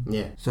 isn't it?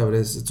 Yeah. So it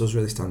is. It does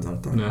really stand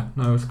out. Though. Yeah,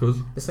 no, it's good.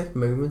 It's like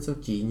moments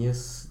of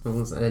genius,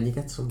 and then you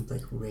get some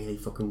like really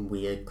fucking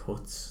weird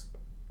cuts.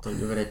 Don't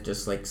you? Where it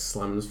just like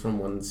slams from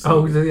one scene.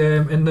 Oh,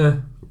 in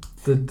the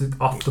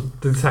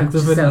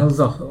detective Cell's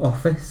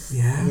office.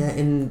 Yeah. Yeah.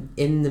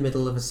 In the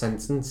middle of a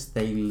sentence,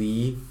 they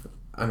leave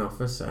an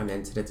office and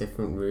enter a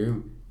different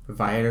room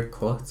via a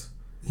cut.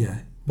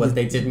 Yeah. But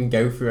they didn't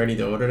go through any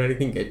door or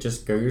anything. It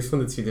just goes from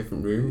the two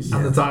different rooms.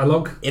 And the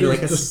dialogue in like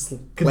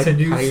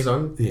continues. Carries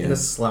on in a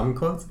slam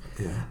cut.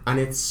 Yeah. And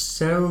it's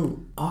so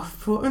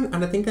off-putting.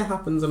 And I think it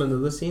happens on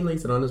another scene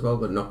later on as well,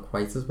 but not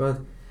quite as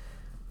bad.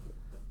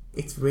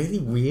 It's really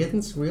weird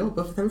and surreal,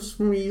 but for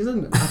some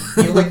reason, I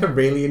feel like I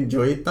really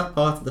enjoyed that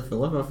part of the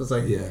film. I was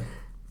like,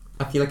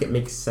 I feel like it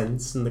makes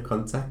sense in the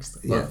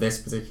context of this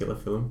particular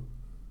film.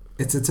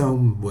 It's its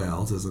own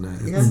world, isn't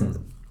it?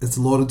 It's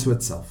lauded to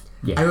itself.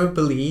 Yeah. I would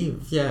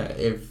believe,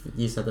 if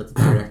you said that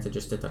the director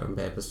just did that on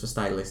purpose for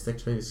stylistic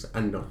choice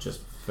and not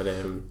just for they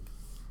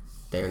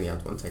only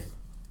had one take,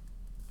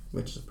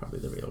 which is probably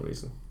the real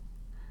reason.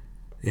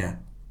 Yeah.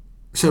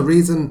 So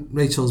reading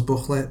Rachel's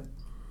booklet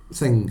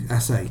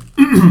essay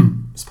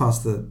as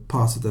part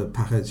of the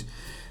package,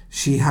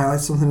 she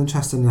highlights something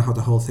interesting in how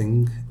the whole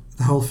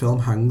film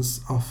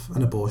hangs off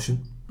an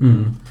abortion.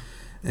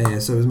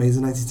 So it was made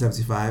in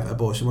 1975.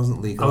 Abortion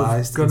wasn't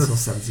legalised until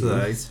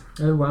 78.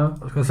 Oh wow!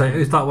 I was going to say,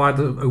 is that why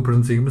the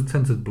opening scene was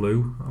tinted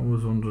blue? I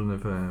was wondering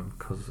if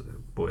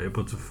but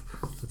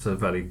it's a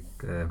very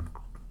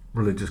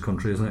religious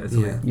country, isn't it?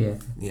 Italy?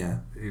 Yeah.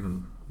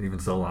 Even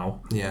still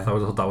now. Yeah. That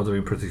would have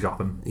been pretty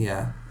shocking.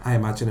 Yeah, I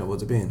imagine it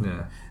would have been.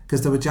 Yeah.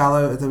 Because there were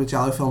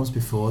Giallo films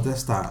before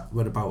this that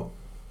were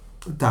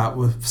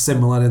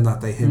similar in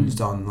that they hinged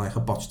on like a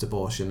botched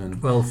abortion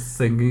and What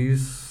Have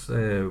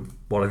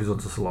You Done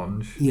to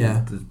Solange?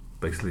 Yeah.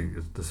 Basically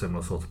the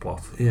similar sort of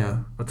plot. Yeah.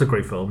 That's a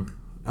great film.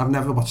 I've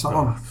never watched that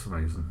one. That's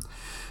amazing.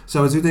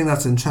 So I do think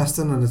that's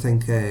interesting, and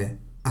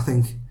I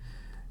think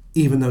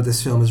even though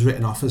this film is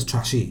written off as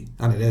trashy,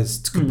 and it is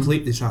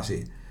completely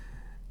trashy,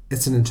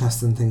 it's an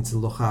interesting thing to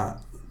look at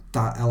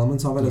that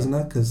element of it, isn't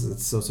it? Because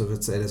it's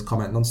it is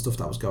commenting on stuff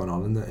that was going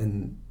on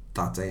in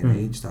that day and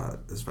age that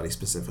is very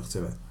specific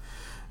to it.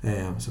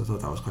 So I thought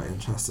that was quite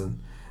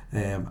interesting.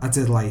 I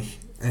did like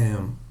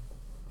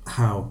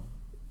how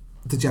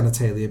the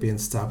genitalia being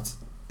stabbed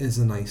is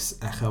a nice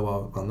echo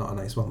of, well, not a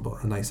nice one,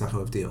 but a nice echo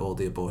of all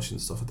the abortion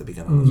stuff at the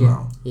beginning as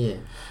well. Yeah.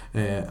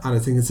 And I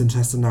think it's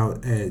interesting now,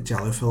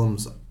 Giallo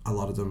films, a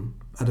lot of them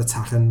are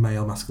attacking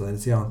male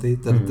masculinity, aren't they?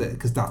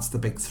 Because that's the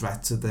big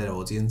threat to their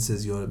audience,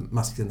 is your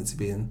masculinity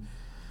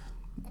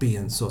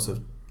being sort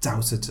of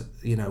doubted,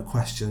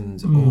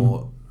 questioned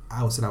or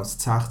out and out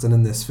attacked. And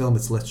in this film,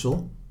 it's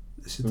literal.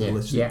 She's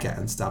literally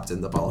getting stabbed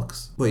in the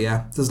bollocks. But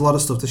yeah, there's a lot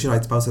of stuff that she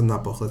writes about in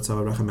that booklet, so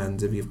I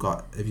recommend if you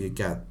want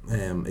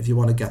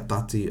to get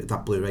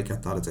that Blu-ray,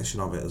 get that edition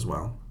of it as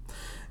well.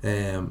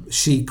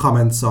 She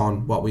comments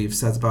on what we've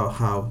said about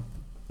how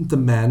the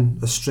men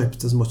are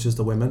stripped as much as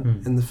the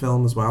women in the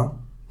film as well.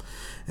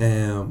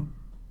 So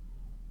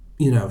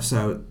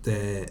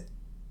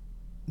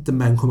the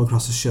men come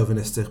across as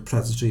chauvinistic,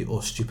 predatory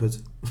or stupid.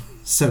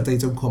 So they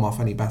don't come off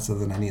any better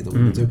than any of the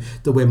women do.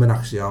 The women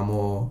actually are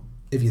more,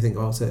 if you think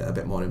about it, a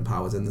bit more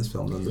empowered in this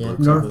film than the blokes.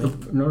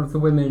 None of the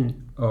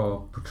women are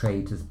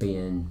portrayed as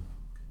being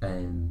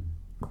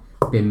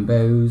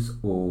bimbos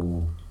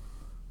or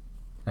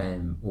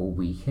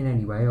weak in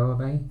any way, are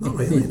they? Not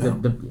really, no.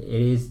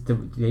 It is the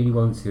only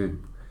ones who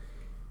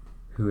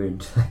are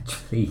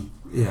intellectually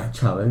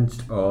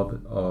challenged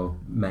are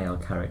male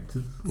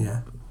characters.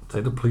 Yeah. I'd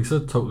say the police are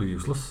totally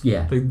useless.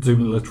 Yeah. They do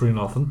literally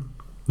nothing.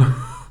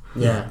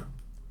 Yeah,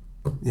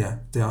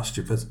 they are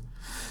stupid. So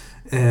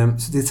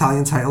the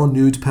Italian title,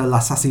 Nude per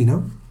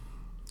l'Assassino.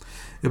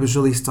 It was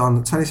released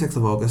on 26th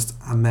of August,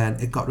 and then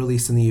it got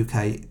released in the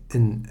UK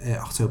in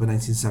October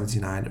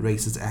 1979,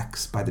 rated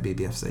X by the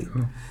BBFC.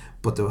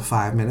 But there were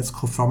 5 minutes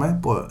cut from it,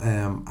 but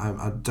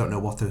I don't know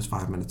what those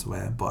 5 minutes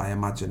were, but I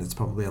imagine it's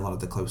probably a lot of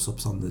the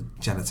close-ups on the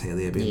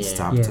genitalia being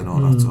stabbed and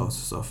all that sort of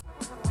stuff.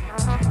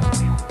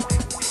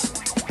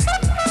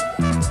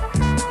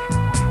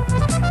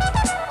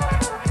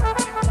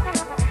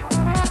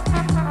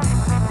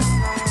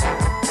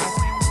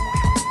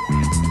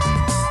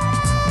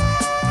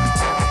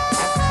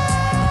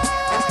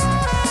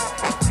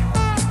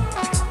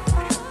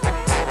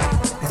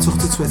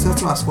 Twitter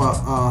to ask what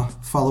our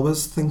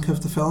followers think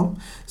of the film.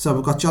 So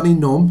we've got Johnny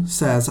Num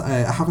says,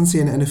 I haven't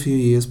seen it in a few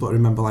years, but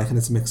remember liking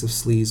its mix of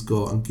sleaze,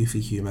 gore and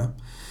goofy humour.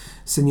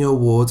 Senior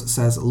Ward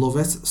says, love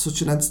it,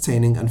 such an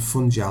entertaining and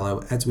fun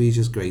giallo. Edwige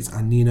is great,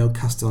 and Nino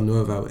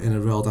Castelnuovo in a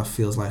role that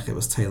feels like it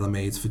was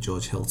tailor-made for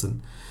George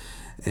Hilton.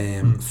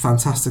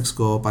 Fantastic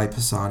score by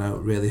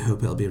Pisano, really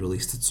hope it'll be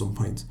released at some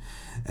point.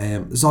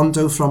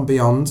 Zondo from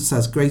Beyond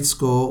says, great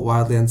score,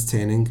 wildly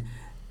entertaining.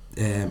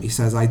 He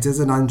says, I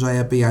did an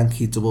Andrea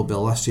Bianchi double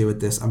bill last year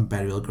with this and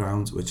Burial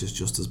Ground, which is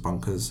just as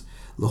bonkers.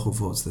 Looking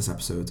forward to this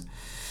episode.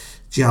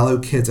 Giallo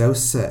Kiddo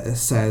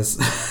says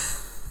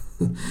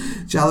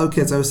Jallo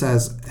Kiddo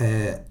says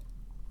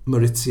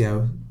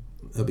Maurizio,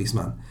 Obese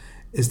Man,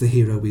 is the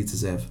hero we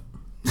deserve.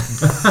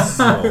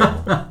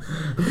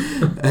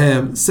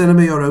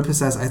 Cinema Europa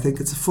says, I think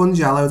it's a fun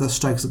Jallo that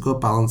strikes a good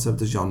balance of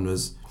the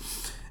genres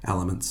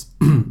elements.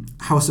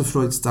 House of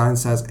Freudstein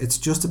says, it's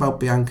just about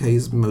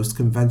Bianchi's most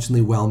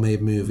conventionally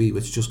well-made movie,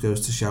 which just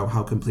goes to show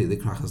how completely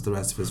crackers the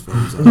rest of his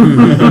films are.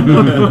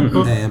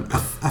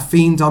 A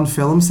Fiend on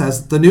Film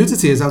says, the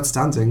nudity is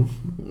outstanding.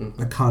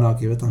 I can't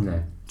argue with that.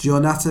 No.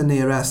 Giornata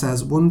Nera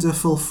says,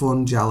 wonderful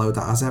fun Jallo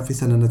that has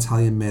everything an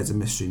Italian murder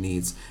mystery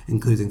needs,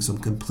 including some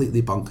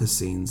completely bonkers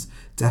scenes.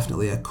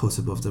 Definitely a cut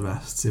above the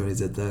rest. See what he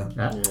did there?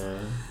 Yeah.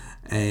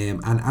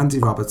 And Andy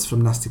Roberts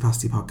from Nasty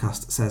Pasty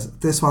Podcast says,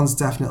 this one's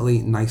definitely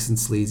nice and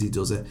sleazy,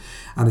 does it?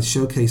 And it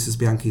showcases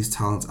Bianchi's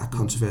talent at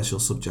controversial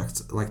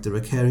subjects, like the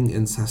recurring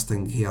incest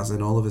thing he has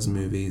in all of his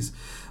movies.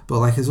 But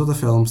like his other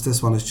films,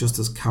 this one is just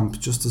as camp,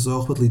 just as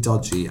awkwardly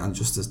dodgy, and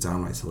just as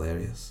downright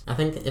hilarious. I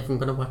think if I'm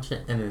going to watch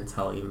it in an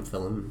Italian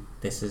film,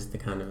 this is the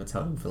kind of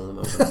Italian film I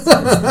want.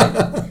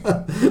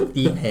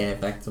 The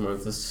perfect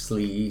amount of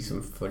sleaze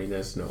and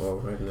funniness and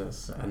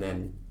awkwardness, and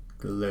then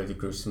a load of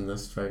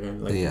gruesomeness for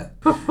again. Like. Yeah.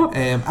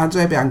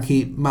 Andrea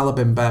Bianchi,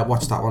 Malabimba,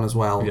 watch that one as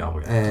well.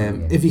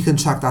 If you can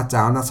track that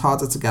down, that's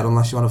harder to get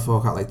unless you want to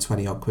fork out like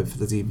 20 odd quid for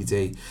the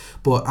DVD.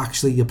 But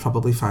actually, you'll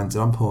probably find it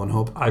on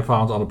Pornhub. I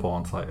found it on a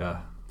porn site, yeah.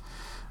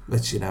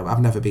 Which, you know,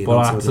 I've never been but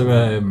on. I had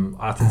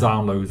to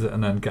download it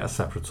and then get a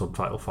separate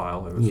subtitle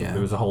file. It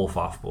was a whole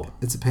faff, but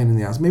it's a pain in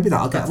the ass. Maybe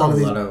that'll get one of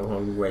these. That's a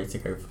long way to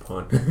go for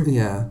porn.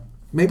 Yeah.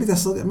 Maybe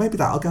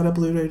that'll get a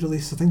Blu-ray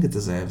release. I think it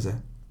deserves it.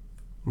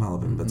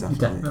 Malabimba,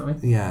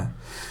 definitely. Yeah.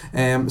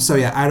 So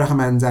yeah, I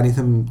recommend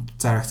anything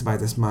directed by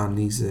this man.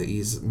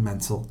 He's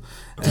mental.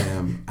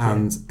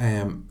 And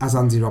as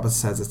Andy Roberts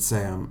says, it's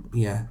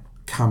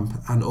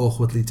camp and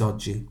awkwardly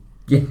dodgy.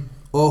 Yeah.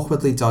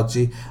 Awkwardly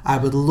dodgy. I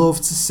would love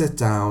to sit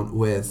down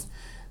with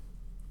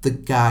the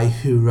guy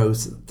who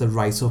wrote the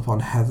write-up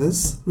on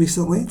Heathers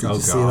recently. Did you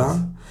see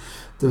that?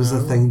 There was a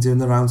thing doing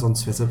the rounds on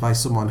Twitter by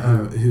someone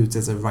who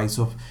did a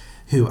write-up,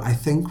 who I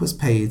think was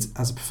paid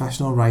as a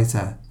professional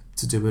writer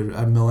to do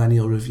a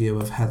millennial review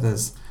of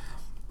Heathers.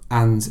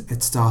 And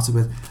it started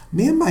with,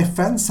 me and my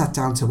friends sat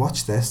down to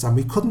watch this and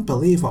we couldn't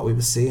believe what we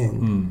were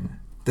seeing.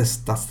 That's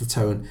the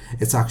tone.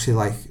 It's actually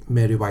like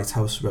Mary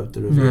Whitehouse wrote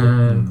the review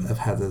of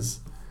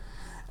Heathers.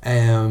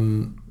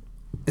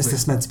 Is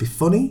this meant to be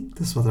funny?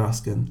 This is what they're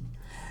asking.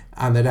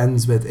 And it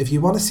ends with, if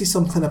you want to see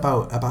something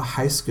about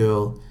high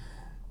school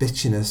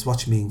bitchiness,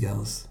 watch Mean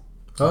Girls.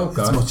 Oh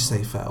God, it's much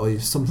safer. Or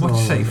something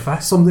much safer.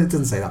 Something, it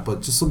didn't say that,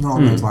 but just something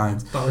along those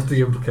lines. That was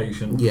the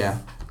implication. Yeah.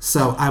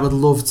 So I would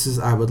love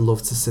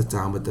to sit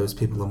down with those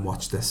people and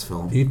watch this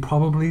film. He'd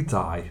probably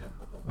die.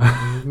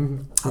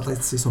 I'd like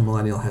to see some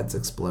millennial heads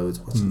explode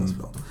watching this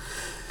film.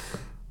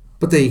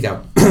 But there you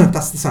go.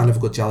 That's the sign of a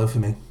good Jallo for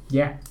me.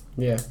 Yeah.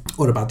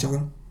 Or a bad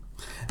Jallo.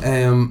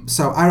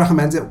 So I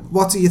recommend it.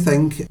 What do you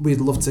think? We'd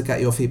love to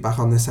get your feedback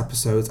on this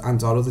episode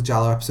and our other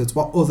Jallo episodes.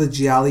 What other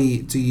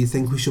Gialli do you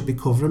think we should be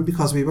covering?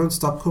 Because we won't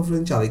stop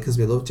covering Gialli because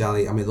we love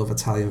Gialli and we love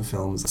Italian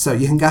films. So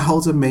you can get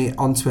hold of me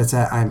on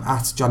Twitter. I'm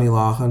at Johnny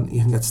Larkin.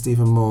 You can get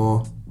Stephen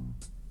Moore.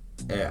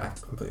 I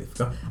completely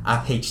forgot.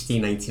 At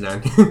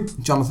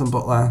HD99. Jonathan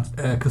Butler.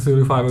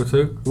 Cthulhu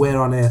 502. Where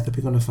on earth are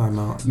we going to find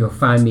Mark? You'll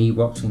find me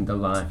watching the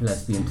live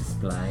lesbian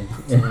display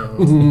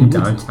in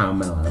downtown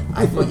Milan.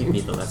 I thought you'd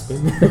be the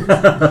lesbian.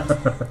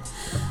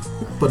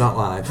 But not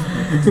live.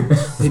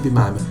 He'd be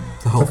miming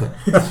the whole thing.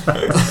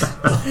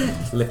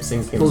 Lip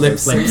syncing. Lip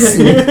sync.